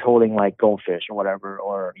pictures, he's holding like goldfish or whatever,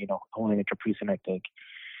 or holding a Capri Sun, I think.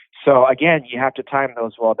 So again, you have to time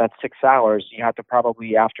those well. That's 6 hours. You have to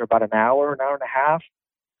probably after about an hour and a half,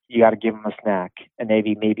 you got to give him a snack, and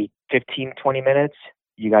maybe 15, 20 minutes,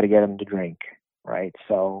 you got to get him to drink, right?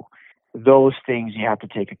 So those things you have to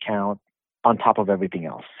take account on top of everything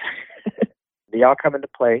else. They all come into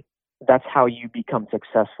play. That's how you become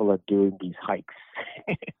successful at doing these hikes.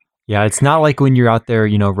 Yeah, it's not like when you're out there,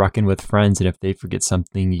 rucking with friends, and if they forget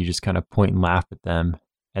something, you just kind of point and laugh at them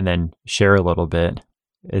and then share a little bit.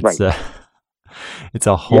 It's Right. it's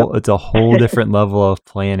a whole different level of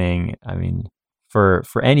planning. I mean, for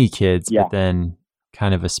any kids, Yeah. but then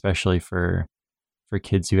kind of especially for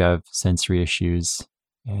kids who have sensory issues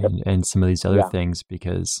and some of these other things,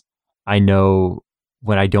 because I know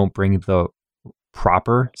when I don't bring the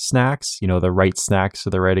proper snacks, the right snacks for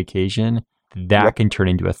the right occasion, that can turn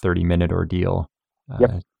into a 30-minute ordeal.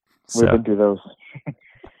 We've been through those.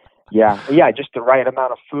 Yeah, just the right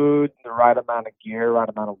amount of food, the right amount of gear, right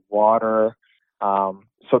amount of water.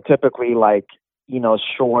 So typically, like,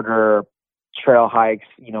 shorter trail hikes,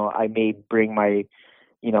 I may bring my,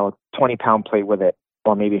 20-pound plate with it,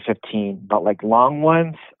 or maybe 15. But like long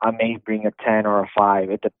ones, I may bring a 10 or a 5.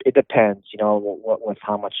 It depends, with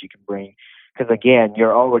how much you can bring. Because again,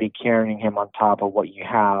 you're already carrying him on top of what you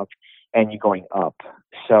have, and you're going up.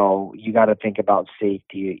 So you got to think about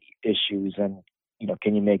safety issues and,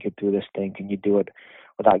 can you make it through this thing? Can you do it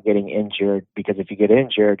without getting injured? Because if you get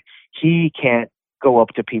injured, he can't go up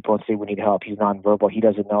to people and say, we need help. He's nonverbal. He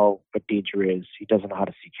doesn't know what danger is. He doesn't know how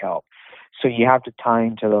to seek help. So you have to tie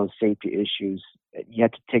into those safety issues. You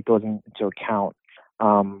have to take those into account.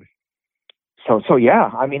 So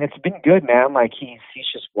yeah, I mean, it's been good, man. Like he's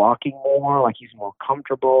just walking more, like he's more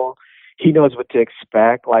comfortable. He knows what to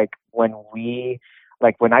expect. Like when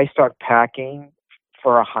I start packing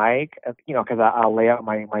for a hike, because I'll lay out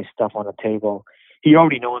my stuff on the table. He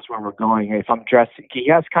already knows where we're going. If I'm dressed, he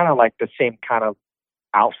has kind of like the same kind of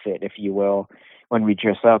outfit, if you will, when we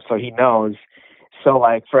dress up. So he knows. So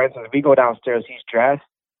like, for instance, if we go downstairs, he's dressed,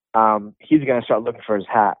 he's going to start looking for his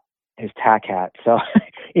hat, his tack hat. So,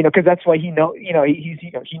 because that's why he knows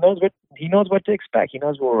what to expect. He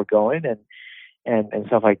knows where we're going and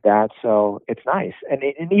stuff like that. So it's nice. And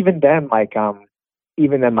even then,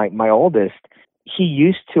 my oldest, he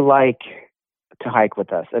used to like to hike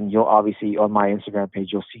with us. And you'll obviously on my Instagram page,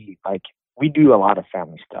 you'll see like we do a lot of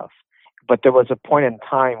family stuff. But there was a point in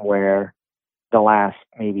time where the last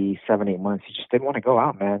maybe 7-8 months, he just didn't want to go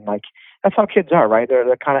out, man. Like that's how kids are, right? They're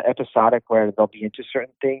kind of episodic where they'll be into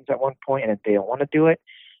certain things at one point, and if they don't want to do it,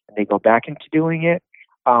 and they go back into doing it.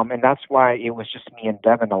 And that's why it was just me and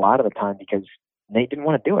Devin a lot of the time, because Nate didn't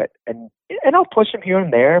want to do it. And I'll push him here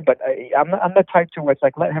and there, but I'm the type to where it's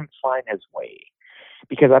like, let him find his way,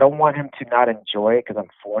 because I don't want him to not enjoy it because I'm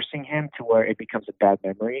forcing him to where it becomes a bad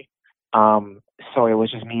memory. So it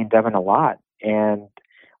was just me and Devin a lot. And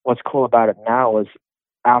what's cool about it now is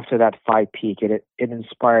after that 5 Peak, it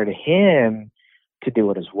inspired him to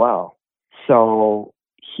do it as well. So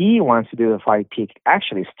he wants to do the 5 Peak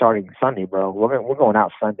actually starting Sunday, bro. We're going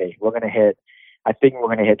out Sunday. I think we're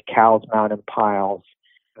going to hit Cowles Mountain Piles,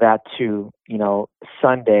 that too,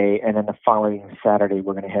 Sunday. And then the following Saturday,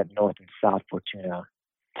 we're going to hit North and South Fortuna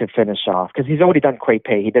to finish off. Because he's already done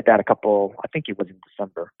Quepay. He did that I think it was in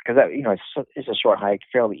December. Because, it's a short hike,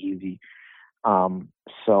 fairly easy.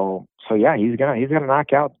 So yeah, he's gonna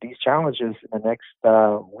knock out these challenges in the next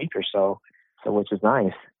week or so. So which is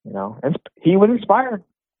nice, And he was inspired.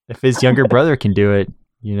 If his younger brother can do it,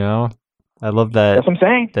 I love that. That's what I'm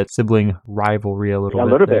saying. That sibling rivalry a little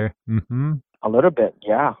bit. Mm-hmm. A little bit,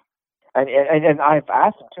 yeah. And I've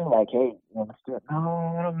asked him too, like, hey, let's do it.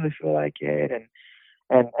 No, I don't really feel like it.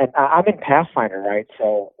 And I'm in Pathfinder, right?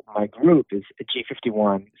 So my group is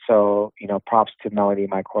G51. So, props to Melody,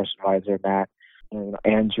 my course advisor, Matt,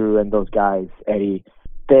 Andrew, and those guys, Eddie.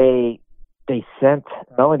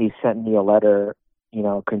 Melanie sent me a letter,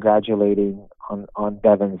 congratulating on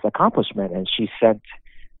Devin's accomplishment, and she sent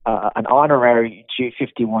an honorary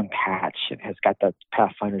G51 patch. It has got the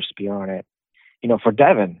Pathfinder spear on it, for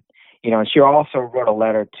Devin. And she also wrote a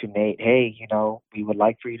letter to Nate. Hey, we would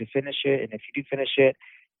like for you to finish it, and if you do finish it,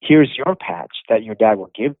 here's your patch that your dad will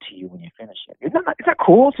give to you when you finish it. Is that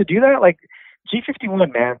cool to do that? Like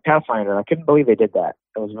G51, man, Pathfinder. I couldn't believe they did that.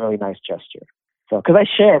 It was a really nice gesture. So, because I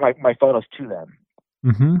share my photos to them.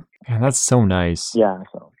 Mm-hmm. And that's so nice. Yeah.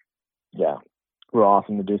 So, yeah, real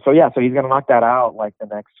awesome to do. So, yeah, so he's gonna knock that out like the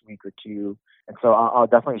next week or two, and so I'll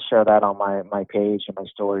definitely share that on my page and my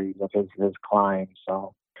stories of his climb.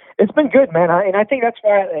 So, it's been good, man. I think that's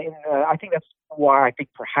why. I think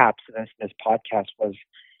perhaps this podcast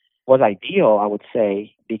was ideal. I would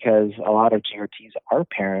say because a lot of GRTs are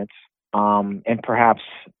parents, and perhaps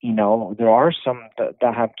there are some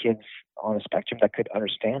that have kids on the spectrum that could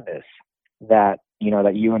understand this. That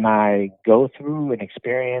you and I go through and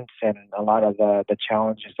experience, and a lot of the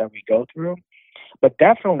challenges that we go through. But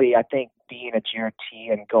definitely, I think being a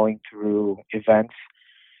GRT and going through events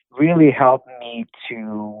really helped me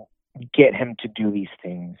to get him to do these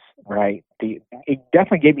things, right? It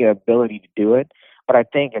definitely gave me the ability to do it, but I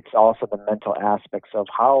think it's also the mental aspects of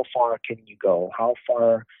how far can you go? How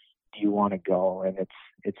far do you want to go? And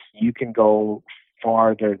it's you can go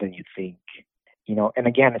farther than you think. And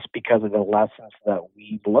again, it's because of the lessons that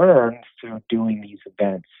we've learned through doing these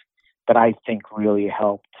events that I think really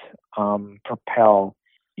helped propel,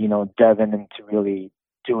 Devin into really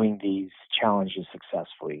doing these challenges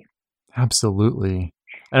successfully. Absolutely.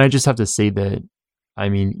 And I just have to say that, I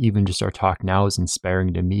mean, even just our talk now is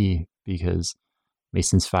inspiring to me because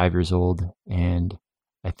Mason's 5 years old, and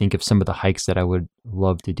I think of some of the hikes that I would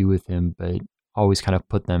love to do with him, but always kind of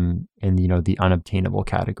put them in, the unobtainable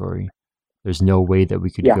category. There's no way that we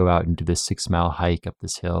could go out and do this 6-mile hike up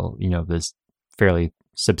this hill, this fairly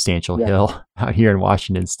substantial hill out here in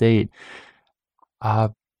Washington State.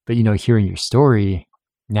 But, hearing your story,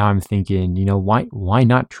 now I'm thinking, why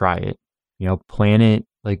not try it? Plan it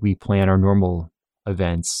like we plan our normal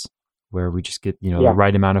events where we just get, the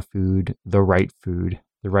right amount of food, the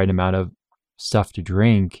right amount of stuff to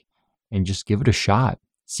drink, and just give it a shot.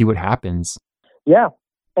 See what happens. Yeah.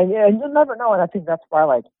 And you'll never know. And I think that's why,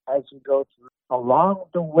 like, as you go through along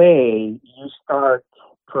the way, you start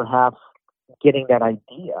perhaps getting that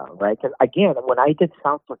idea, right? Because again, when I did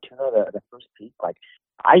South Fortuna, the first peak, like,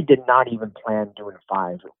 I did not even plan doing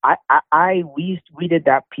 5. We did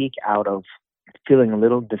that peak out of feeling a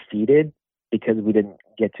little defeated because we didn't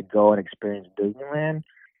get to go and experience Disneyland,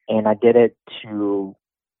 and I did it to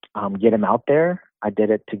get him out there. I did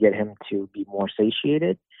it to get him to be more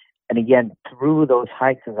satiated. And again, through those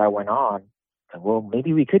hikes as I went on, well,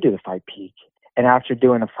 maybe we could do the 5 peak. And after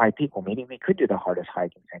doing the 5 peak, well, maybe we could do the hardest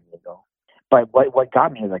hike in San Diego. But what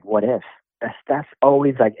got me is like, what if? That's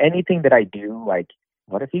always like anything that I do. Like,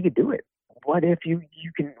 what if you could do it? What if you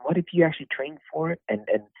can? What if you actually train for it and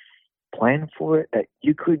plan for it? That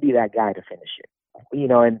you could be that guy to finish it.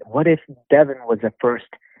 And what if Devin was the first?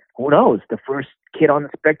 Who knows? The first kid on the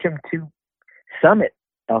spectrum to summit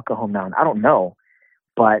El Cajon Mountain. I don't know,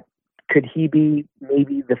 but could he be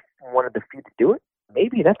maybe one of the few to do it?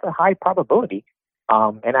 Maybe that's a high probability.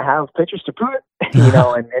 And I have pictures to prove it,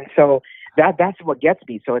 and so that's what gets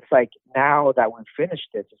me. So it's like, now that we've finished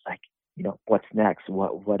this, it's like, what's next?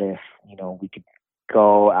 What if, we could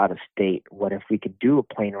go out of state? What if we could do a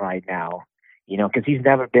plane ride now? Because he's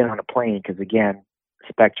never been on a plane, because again,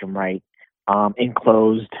 spectrum, right?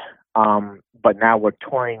 Enclosed. But now we're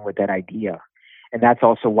toying with that idea. And that's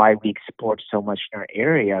also why we explored so much in our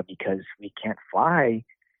area, because we can't fly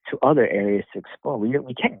to other areas to explore.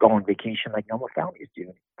 We can't go on vacation like normal families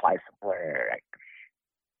do, fly somewhere.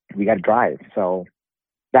 We got to drive. So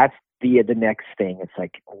that's the next thing. It's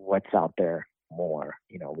like, what's out there more,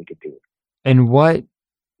 we could do. And what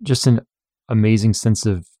just an amazing sense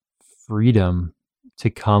of freedom to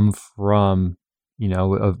come from,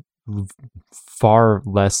 a far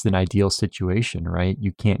less than ideal situation, right?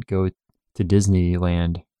 You can't go to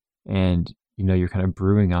Disneyland and, you're kind of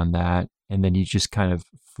brewing on that. And then you just kind of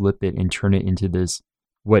flip it and turn it into this,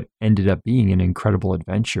 what ended up being an incredible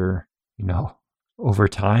adventure, over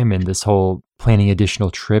time, and this whole planning additional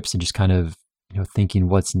trips and just kind of, thinking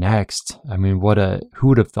what's next. I mean, who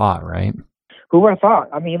would have thought, right? Who would have thought?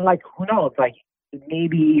 I mean, like, who knows? Like,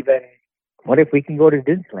 maybe even, what if we can go to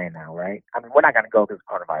Disneyland now, right? I mean, we're not going to go because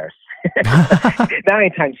of coronavirus. Not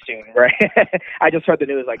anytime soon, right? I just heard the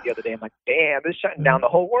news like the other day. I'm like, damn, they're shutting down the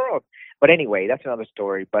whole world. But anyway, that's another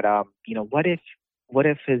story. But, what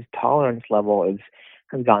if his tolerance level is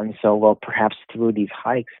gotten so well, perhaps through these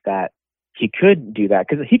hikes, that he could do that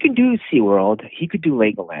because he could do SeaWorld, he could do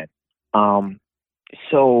Legoland. Um,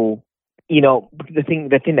 so the thing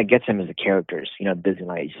that gets him is the characters.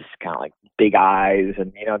 Disneyland is just kind of like big eyes,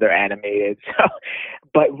 and they're animated. So,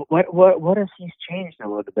 but what if he's changed a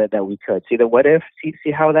little bit that we could see the what if?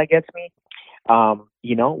 See how that gets me.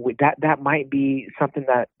 That might be something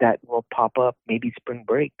that will pop up. Maybe spring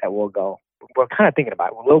break that will go. We're kind of thinking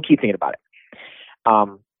about it. We're low key thinking about it.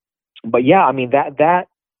 But yeah, I mean that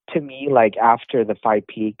to me, like after the Five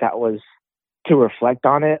Peak, that was to reflect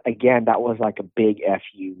on it again. That was like a big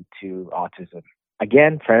fu to autism.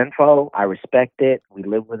 Again, friend and foe. I respect it. We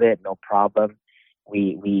live with it, no problem.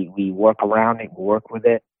 We work around it, we work with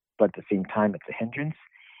it, but at the same time, it's a hindrance.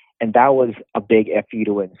 And that was a big fu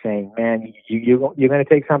to it, and saying, man, you're going to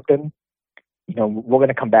take something. We're going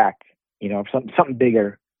to come back. Something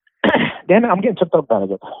bigger. Damn it, I'm getting choked up about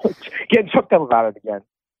it again.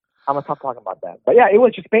 I'm gonna stop talking about that. But yeah, it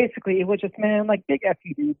was just man, like big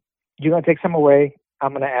fu, dude. You're gonna take some away.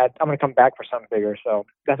 I'm gonna come back for something bigger. So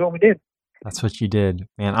that's what we did. That's what you did,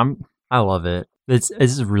 man. I love it. This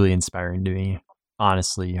is really inspiring to me,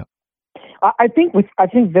 honestly. I think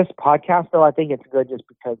this podcast, though, I think it's good just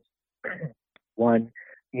because one,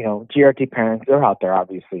 GRT parents, they're out there.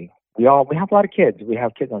 Obviously, we have a lot of kids. We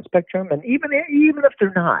have kids on spectrum, and even if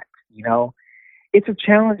they're not, it's a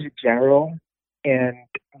challenge in general. And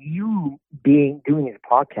you doing these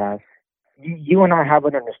podcasts, you and I have a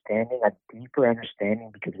deeper understanding,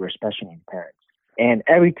 because we're special needs parents. And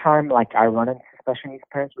every time, like, I run into special needs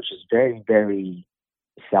parents, which is very, very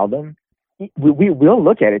seldom, we'll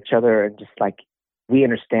look at each other and just like, we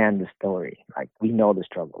understand the story. Like, we know the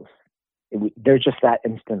struggles. There's just that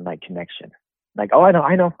instant like connection. Like, oh, I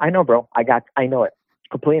know, bro. I know it.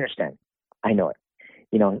 Completely understand. I know it.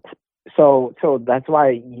 So that's why,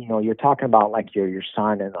 you're talking about like your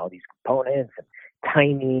son and all these components and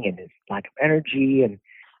timing and his lack of energy and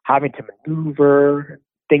having to maneuver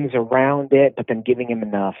things around it, but then giving him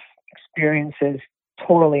enough experiences.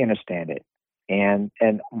 Totally understand it. And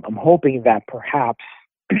I'm hoping that perhaps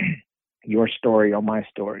your story or my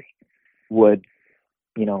story would,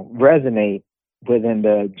 resonate within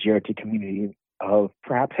the GRT community of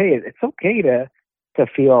perhaps, hey, it's okay to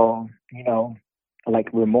feel, like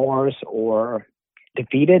remorse or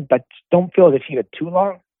defeated, but don't feel defeated too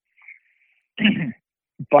long.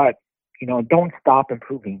 But, don't stop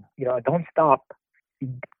improving. Don't stop,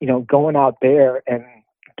 going out there and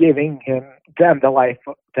giving them the life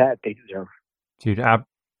that they deserve. Dude,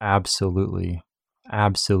 absolutely.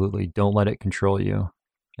 Absolutely. Don't let it control you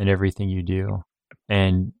in everything you do.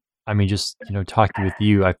 And I mean, just, talking with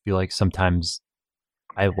you, I feel like sometimes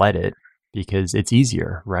I let it because it's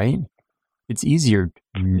easier, right? It's easier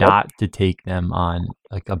not to take them on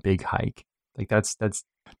like a big hike. Like that's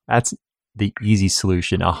the easy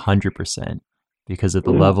solution 100%, because of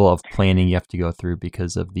the level of planning you have to go through,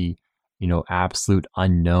 because of the, absolute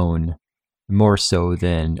unknown, more so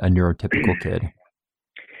than a neurotypical kid.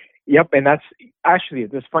 Yep. And that's actually,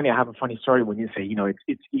 it's funny. I have a funny story when you say,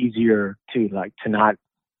 it's easier to not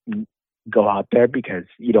go out there because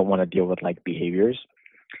you don't want to deal with like behaviors.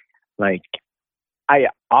 Like, I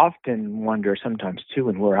often wonder sometimes too,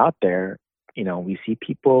 when we're out there, we see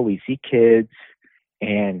people, we see kids,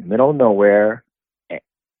 and middle of nowhere. I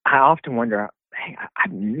often wonder, hey,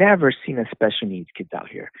 I've never seen a special needs kids out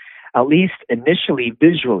here. At least initially,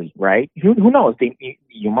 visually, right? Who knows?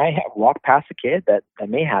 You might have walked past a kid that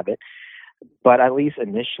may have it, but at least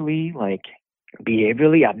initially, like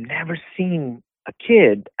behaviorally, I've never seen a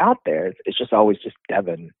kid out there. It's just always just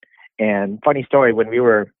Devin. And funny story, when we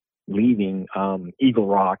were leaving Eagle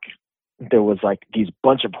Rock, there was like these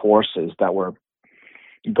bunch of horses that were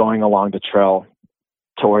going along the trail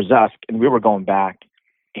towards us, and we were going back,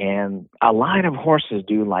 and a line of horses,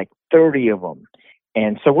 dude, like 30 of them.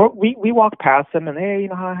 And so we walked past them, and hey,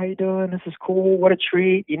 how you doing? This is cool. What a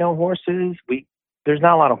treat. Horses. There's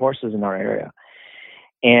not a lot of horses in our area.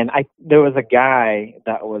 And there was a guy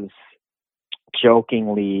that was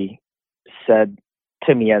jokingly said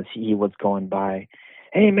to me as he was going by,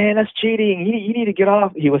 hey man, that's cheating. You need to get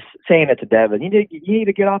off. He was saying it to Devin. You need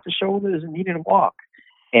to get off the shoulders and you need to walk.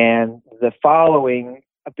 And the following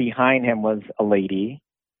behind him was a lady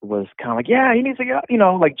who was kind of like, yeah, he needs to get up,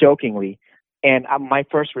 like jokingly. And my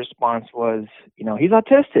first response was, he's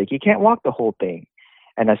autistic. He can't walk the whole thing.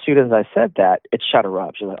 And as soon as I said that, it shut her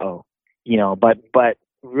up. She's like, oh, but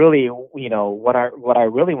really, what I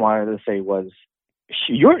really wanted to say was,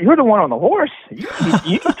 you're the one on the horse. You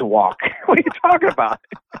need to walk. What are you talking about?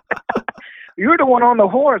 You're the one on the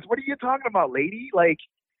horse. What are you talking about, lady? Like,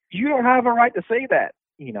 you don't have a right to say that,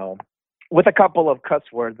 with a couple of cuss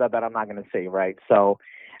words that I'm not going to say, right? So,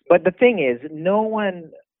 but the thing is, no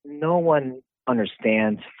one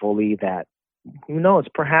understands fully that. Who knows?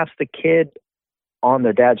 Perhaps the kid on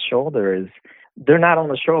their dad's shoulder is they're not on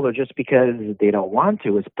the shoulder just because they don't want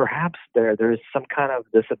to. It's perhaps there's some kind of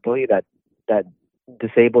disability that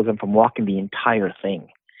disables them from walking the entire thing.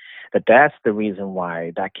 That's the reason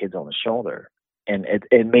why that kid's on the shoulder, and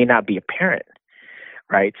it may not be apparent,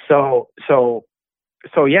 right? So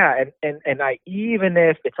yeah, and I, even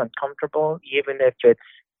if it's uncomfortable, even if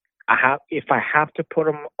if I have to put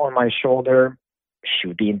them on my shoulder,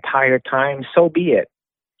 shoot, the entire time, so be it.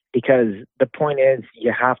 Because the point is,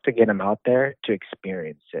 you have to get them out there to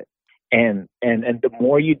experience it, and the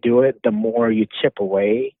more you do it, the more you chip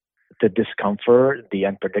away the discomfort, the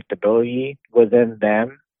unpredictability within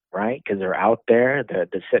them, right? Because they're out there,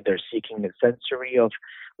 they're seeking the sensory of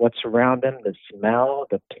what's around them, the smell,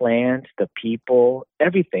 the plants, the people,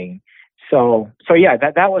 everything. So yeah,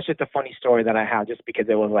 that was just a funny story that I have, just because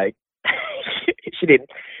it was like she didn't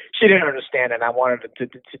understand, and I wanted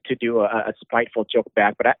to do a spiteful joke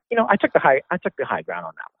back, but I took the high ground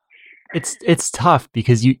on that. It's tough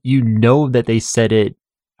because you know that they said it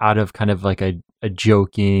out of kind of like a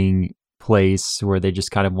joking place where they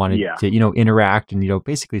just kind of wanted to, interact and,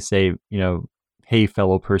 basically say, hey,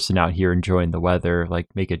 fellow person out here enjoying the weather, like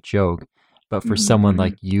make a joke. But for someone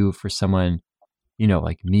like you, for someone,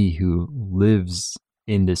 like me who lives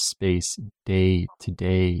in this space day to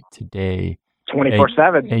day to day,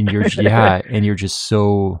 24/7, and you're and you're just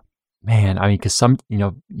so, man, I mean, because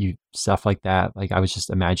you stuff like that, like I was just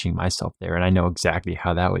imagining myself there, and I know exactly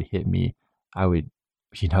how that would hit me. I would,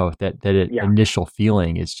 initial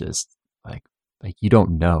feeling is just like you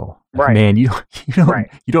don't know, right? Man, you don't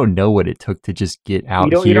Right. you don't know what it took to just get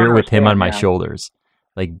out you here with him on my shoulders.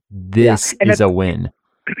 Like this is a win.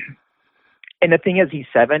 And the thing is, he's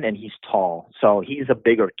 7 and he's tall, so he's a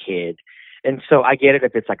bigger kid. And so I get it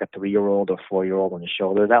if it's like a 3-year-old or 4-year-old on the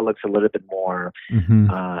shoulder. That looks a little bit more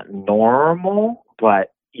normal,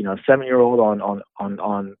 but 7-year-old on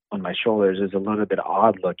my shoulders is a little bit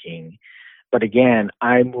odd looking. But again,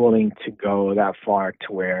 I'm willing to go that far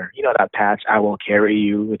to where, that patch, I will carry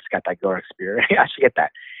you. It's got that Gorex spirit. I should get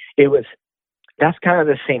that. That's kind of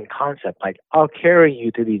the same concept. Like, I'll carry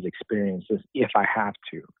you through these experiences if I have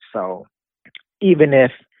to. So even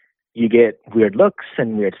if you get weird looks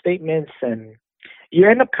and weird statements, and you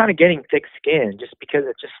end up kind of getting thick skin, just because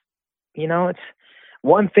it's just, it's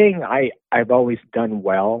one thing I've always done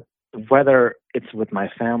well, whether it's with my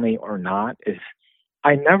family or not, is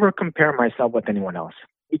I never compare myself with anyone else,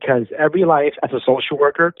 because every life, as a social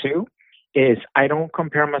worker too, is I don't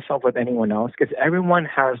compare myself with anyone else, because everyone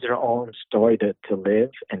has their own story to live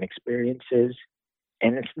and experiences,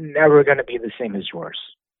 and it's never going to be the same as yours.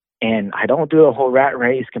 And I don't do a whole rat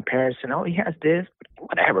race comparison. Oh, he has this,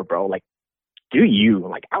 whatever, bro. Like, do you?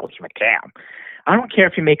 Like, I was like, damn. I don't care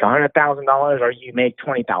if you make $100,000 or you make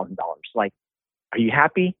 $20,000. Like, are you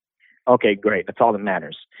happy? Okay, great. That's all that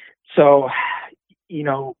matters. So,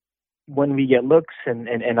 when we get looks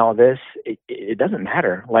and all this, it doesn't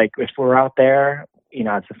matter. Like, if we're out there,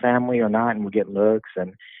 as a family or not, and we get looks,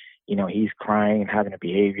 and he's crying and having a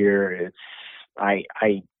behavior, it's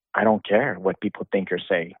I don't care what people think or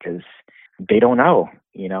say, because they don't know,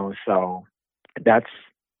 so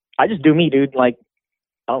I just do me, dude. Like,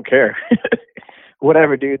 I don't care.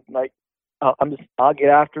 Whatever, dude. Like, I'll get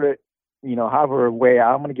after it, however way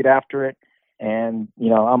I'm going to get after it. And,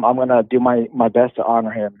 I'm going to do my best to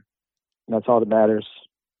honor him. That's all that matters.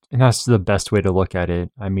 And that's the best way to look at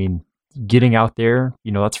it. I mean, getting out there,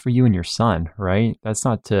 that's for you and your son, right? That's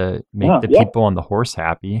not to make the people on the horse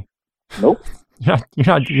happy. Nope.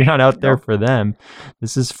 You're not out there for them.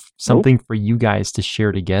 This is something for you guys to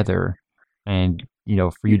share together, and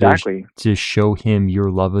for you to show him your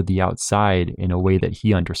love of the outside in a way that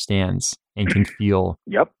he understands and can feel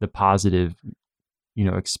the positive,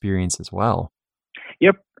 experience as well.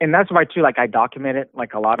 Yep, and that's why too. Like, I document it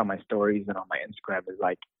like a lot on my stories and on my Instagram. Is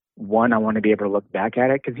like, one, I want to be able to look back at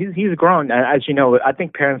it, because he's grown. As you know, I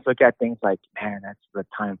think parents look at things like, man, that's the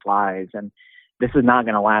time flies, and this is not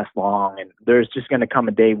going to last long, and there's just going to come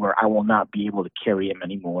a day where I will not be able to carry him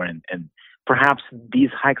anymore, and perhaps these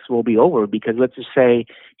hikes will be over, because let's just say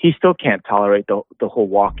he still can't tolerate the whole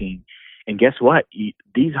walking, and guess what?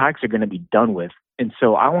 These hikes are going to be done with, and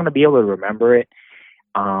so I want to be able to remember it,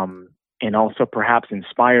 and also perhaps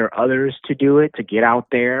inspire others to do it, to get out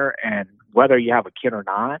there, and whether you have a kid or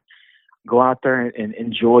not, go out there and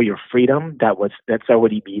enjoy your freedom that's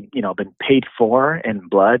already been paid for in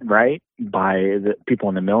blood, right, by the people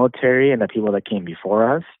in the military and the people that came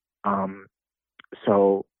before us.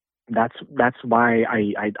 So that's why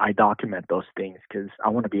I document those things, because I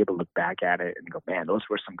want to be able to look back at it and go, man, those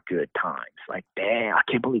were some good times. Like, damn, I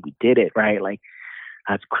can't believe we did it, right? Like,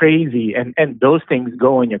 that's crazy. And those things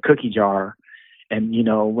go in your cookie jar. And, you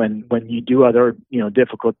know, when you do other, you know,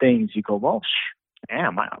 difficult things, you go, well,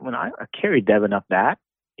 damn, I carried Devin up that,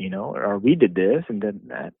 you know, or we did this and then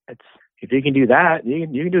that. It's, if you can do that, you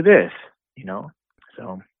can do this, you know.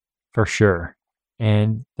 So for sure.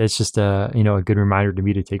 And it's just a good reminder to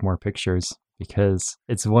me to take more pictures, because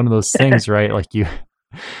it's one of those things, right? Like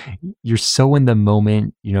you're so in the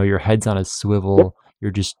moment, you know, your head's on a swivel,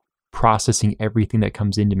 you're just processing everything that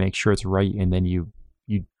comes in to make sure it's right. And then you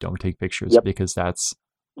don't take pictures because that's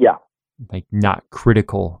like not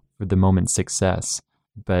critical for the moment's success.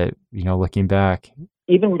 But, you know, looking back,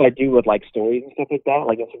 even what I do with like stories and stuff like that,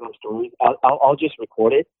 like Instagram stories, I'll just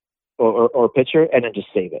record it or picture and then just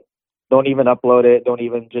save it. Don't even upload it. Don't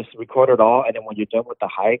even, just record it all. And then when you're done with the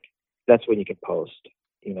hike, that's when you can post.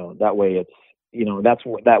 You know, that way it's, you know,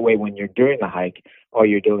 that way when you're doing the hike, all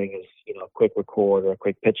you're doing is, you know, a quick record or a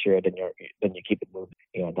quick picture, and then you keep it moving.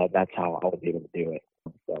 You know, that's how I was able to do it.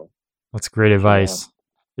 So that's great advice.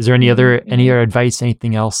 Is there any other advice,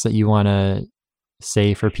 anything else that you want to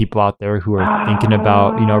say for people out there who are thinking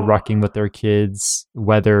about, you know, rucking with their kids,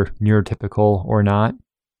 whether neurotypical or not?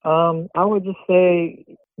 I would just say,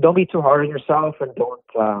 don't be too hard on yourself, and don't,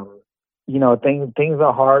 you know, things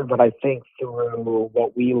are hard, but I think through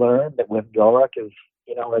what we learned that with GORUCK is,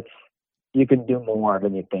 you know, you can do more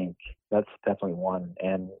than you think. That's definitely one.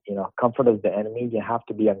 And, you know, comfort is the enemy. You have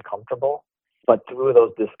to be uncomfortable, but through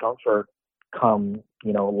those discomfort come,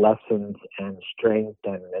 you know, lessons and strength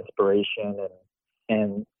and inspiration.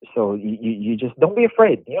 And so you just don't be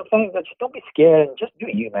afraid. You know what I'm saying? Just don't be scared, and just do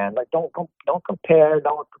you, man. Like, don't compare.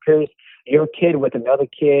 Don't compare your kid with another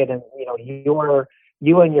kid. And, you know,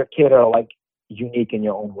 you and your kid are like unique in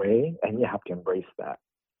your own way, and you have to embrace that.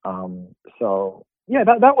 So yeah,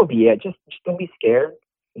 that would be it. Just don't be scared.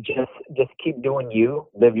 Just keep doing you.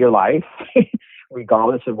 Live your life,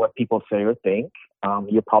 regardless of what people say or think.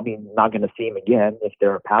 You're probably not going to see them again if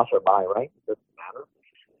they're a passerby, right? It doesn't matter.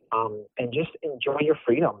 And just enjoy your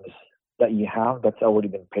freedoms that you have that's already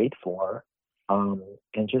been paid for.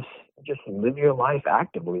 And just live your life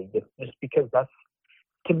actively, just because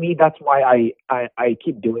to me, that's why I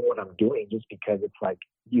keep doing what I'm doing, just because it's like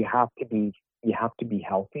you have to be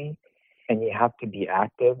healthy and you have to be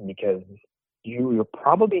active, because you're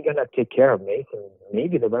probably going to take care of Mason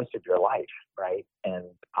maybe the rest of your life, right? And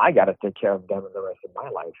I got to take care of them in the rest of my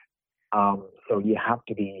life. So you have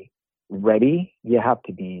to be ready. You have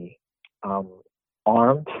to be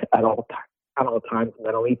armed at all times,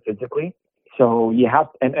 mentally, physically. So you have,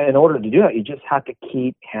 and in order to do that, you just have to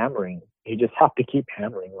keep hammering. You just have to keep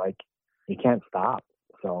hammering. Like, you can't stop.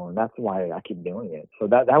 So that's why I keep doing it. So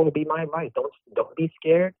that would be my advice. Don't be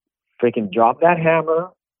scared. Freaking drop that hammer.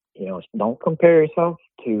 You know, don't compare yourself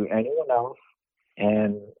to anyone else,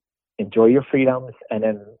 and enjoy your freedoms, and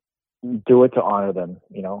then do it to honor them.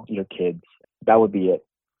 You know, your kids. That would be it.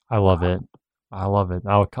 I love it.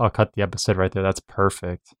 I'll cut the episode right there. That's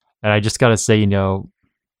perfect. And I just got to say, you know,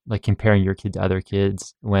 like comparing your kid to other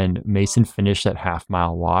kids, when Mason finished that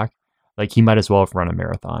half-mile walk, like he might as well have run a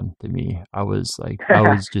marathon to me. I was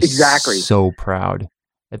just exactly so proud.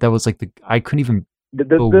 That was like I couldn't even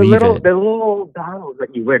believe it. The little battles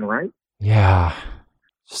that you win, right? Yeah.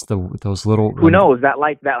 Just those little. Who knows, that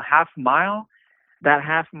half mile,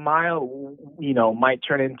 you know, might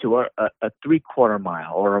turn into a 3/4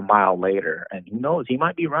 mile or a mile later. And who knows, he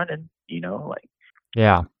might be running, you know, like.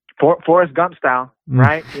 Yeah. Forrest Gump style,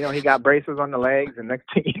 right? You know, he got braces on the legs, and next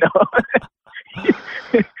thing you know,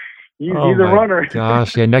 he's a runner.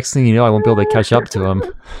 Gosh, yeah. Next thing you know, I won't be able to catch up to him.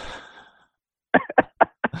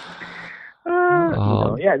 You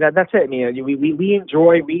know, yeah, that's it. I mean, we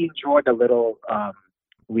enjoy the little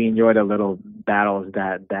battles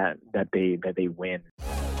that they win.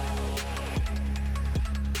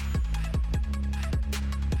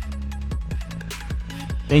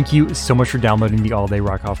 Thank you so much for downloading the All Day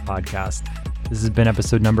Rock Off podcast. This has been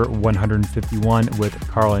episode number 151 with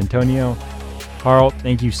Carl Antonio. Carl,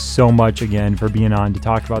 thank you so much again for being on to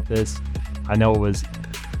talk about this. I know it was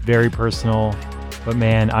very personal, but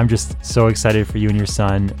man, I'm just so excited for you and your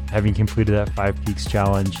son having completed that 5 Peaks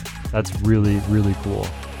challenge. That's really, really cool.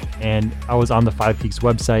 And I was on the 5 Peaks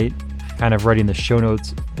website, kind of writing the show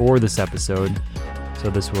notes for this episode. So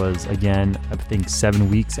this was, again, I think 7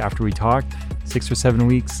 weeks after we talked, 6 or 7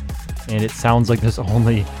 weeks. And it sounds like there's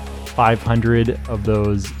only 500 of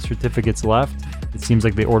those certificates left. It seems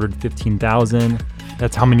like they ordered 15,000.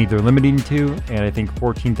 That's how many they're limiting to. And I think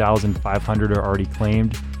 14,500 are already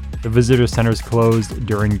claimed. The visitor center is closed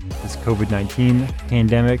during this COVID-19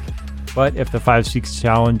 pandemic, but if the 5 Weeks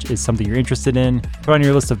Challenge is something you're interested in, put on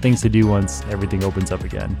your list of things to do once everything opens up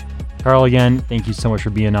again. Carl, again, thank you so much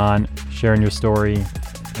for being on, sharing your story,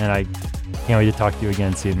 and I can't wait to talk to you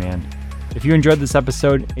again soon, man. If you enjoyed this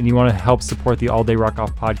episode and you want to help support the All Day Rock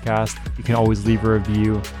Off podcast, you can always leave a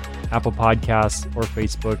review, Apple Podcasts or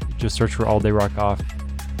Facebook. Just search for All Day Rock Off.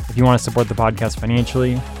 If you want to support the podcast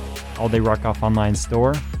financially, All Day Rock Off online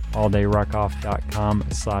store,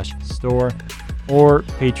 alldayrockoff.com/store, or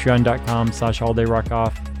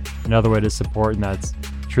patreon.com/alldayRockOff. Another way to support, and that's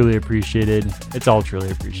truly appreciated. It's all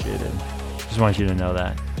truly appreciated. Just want you to know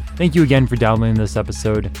that. Thank you again for downloading this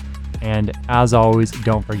episode. And as always,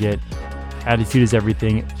 don't forget, attitude is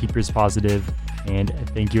everything. Keep yours positive. And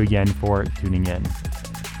thank you again for tuning in.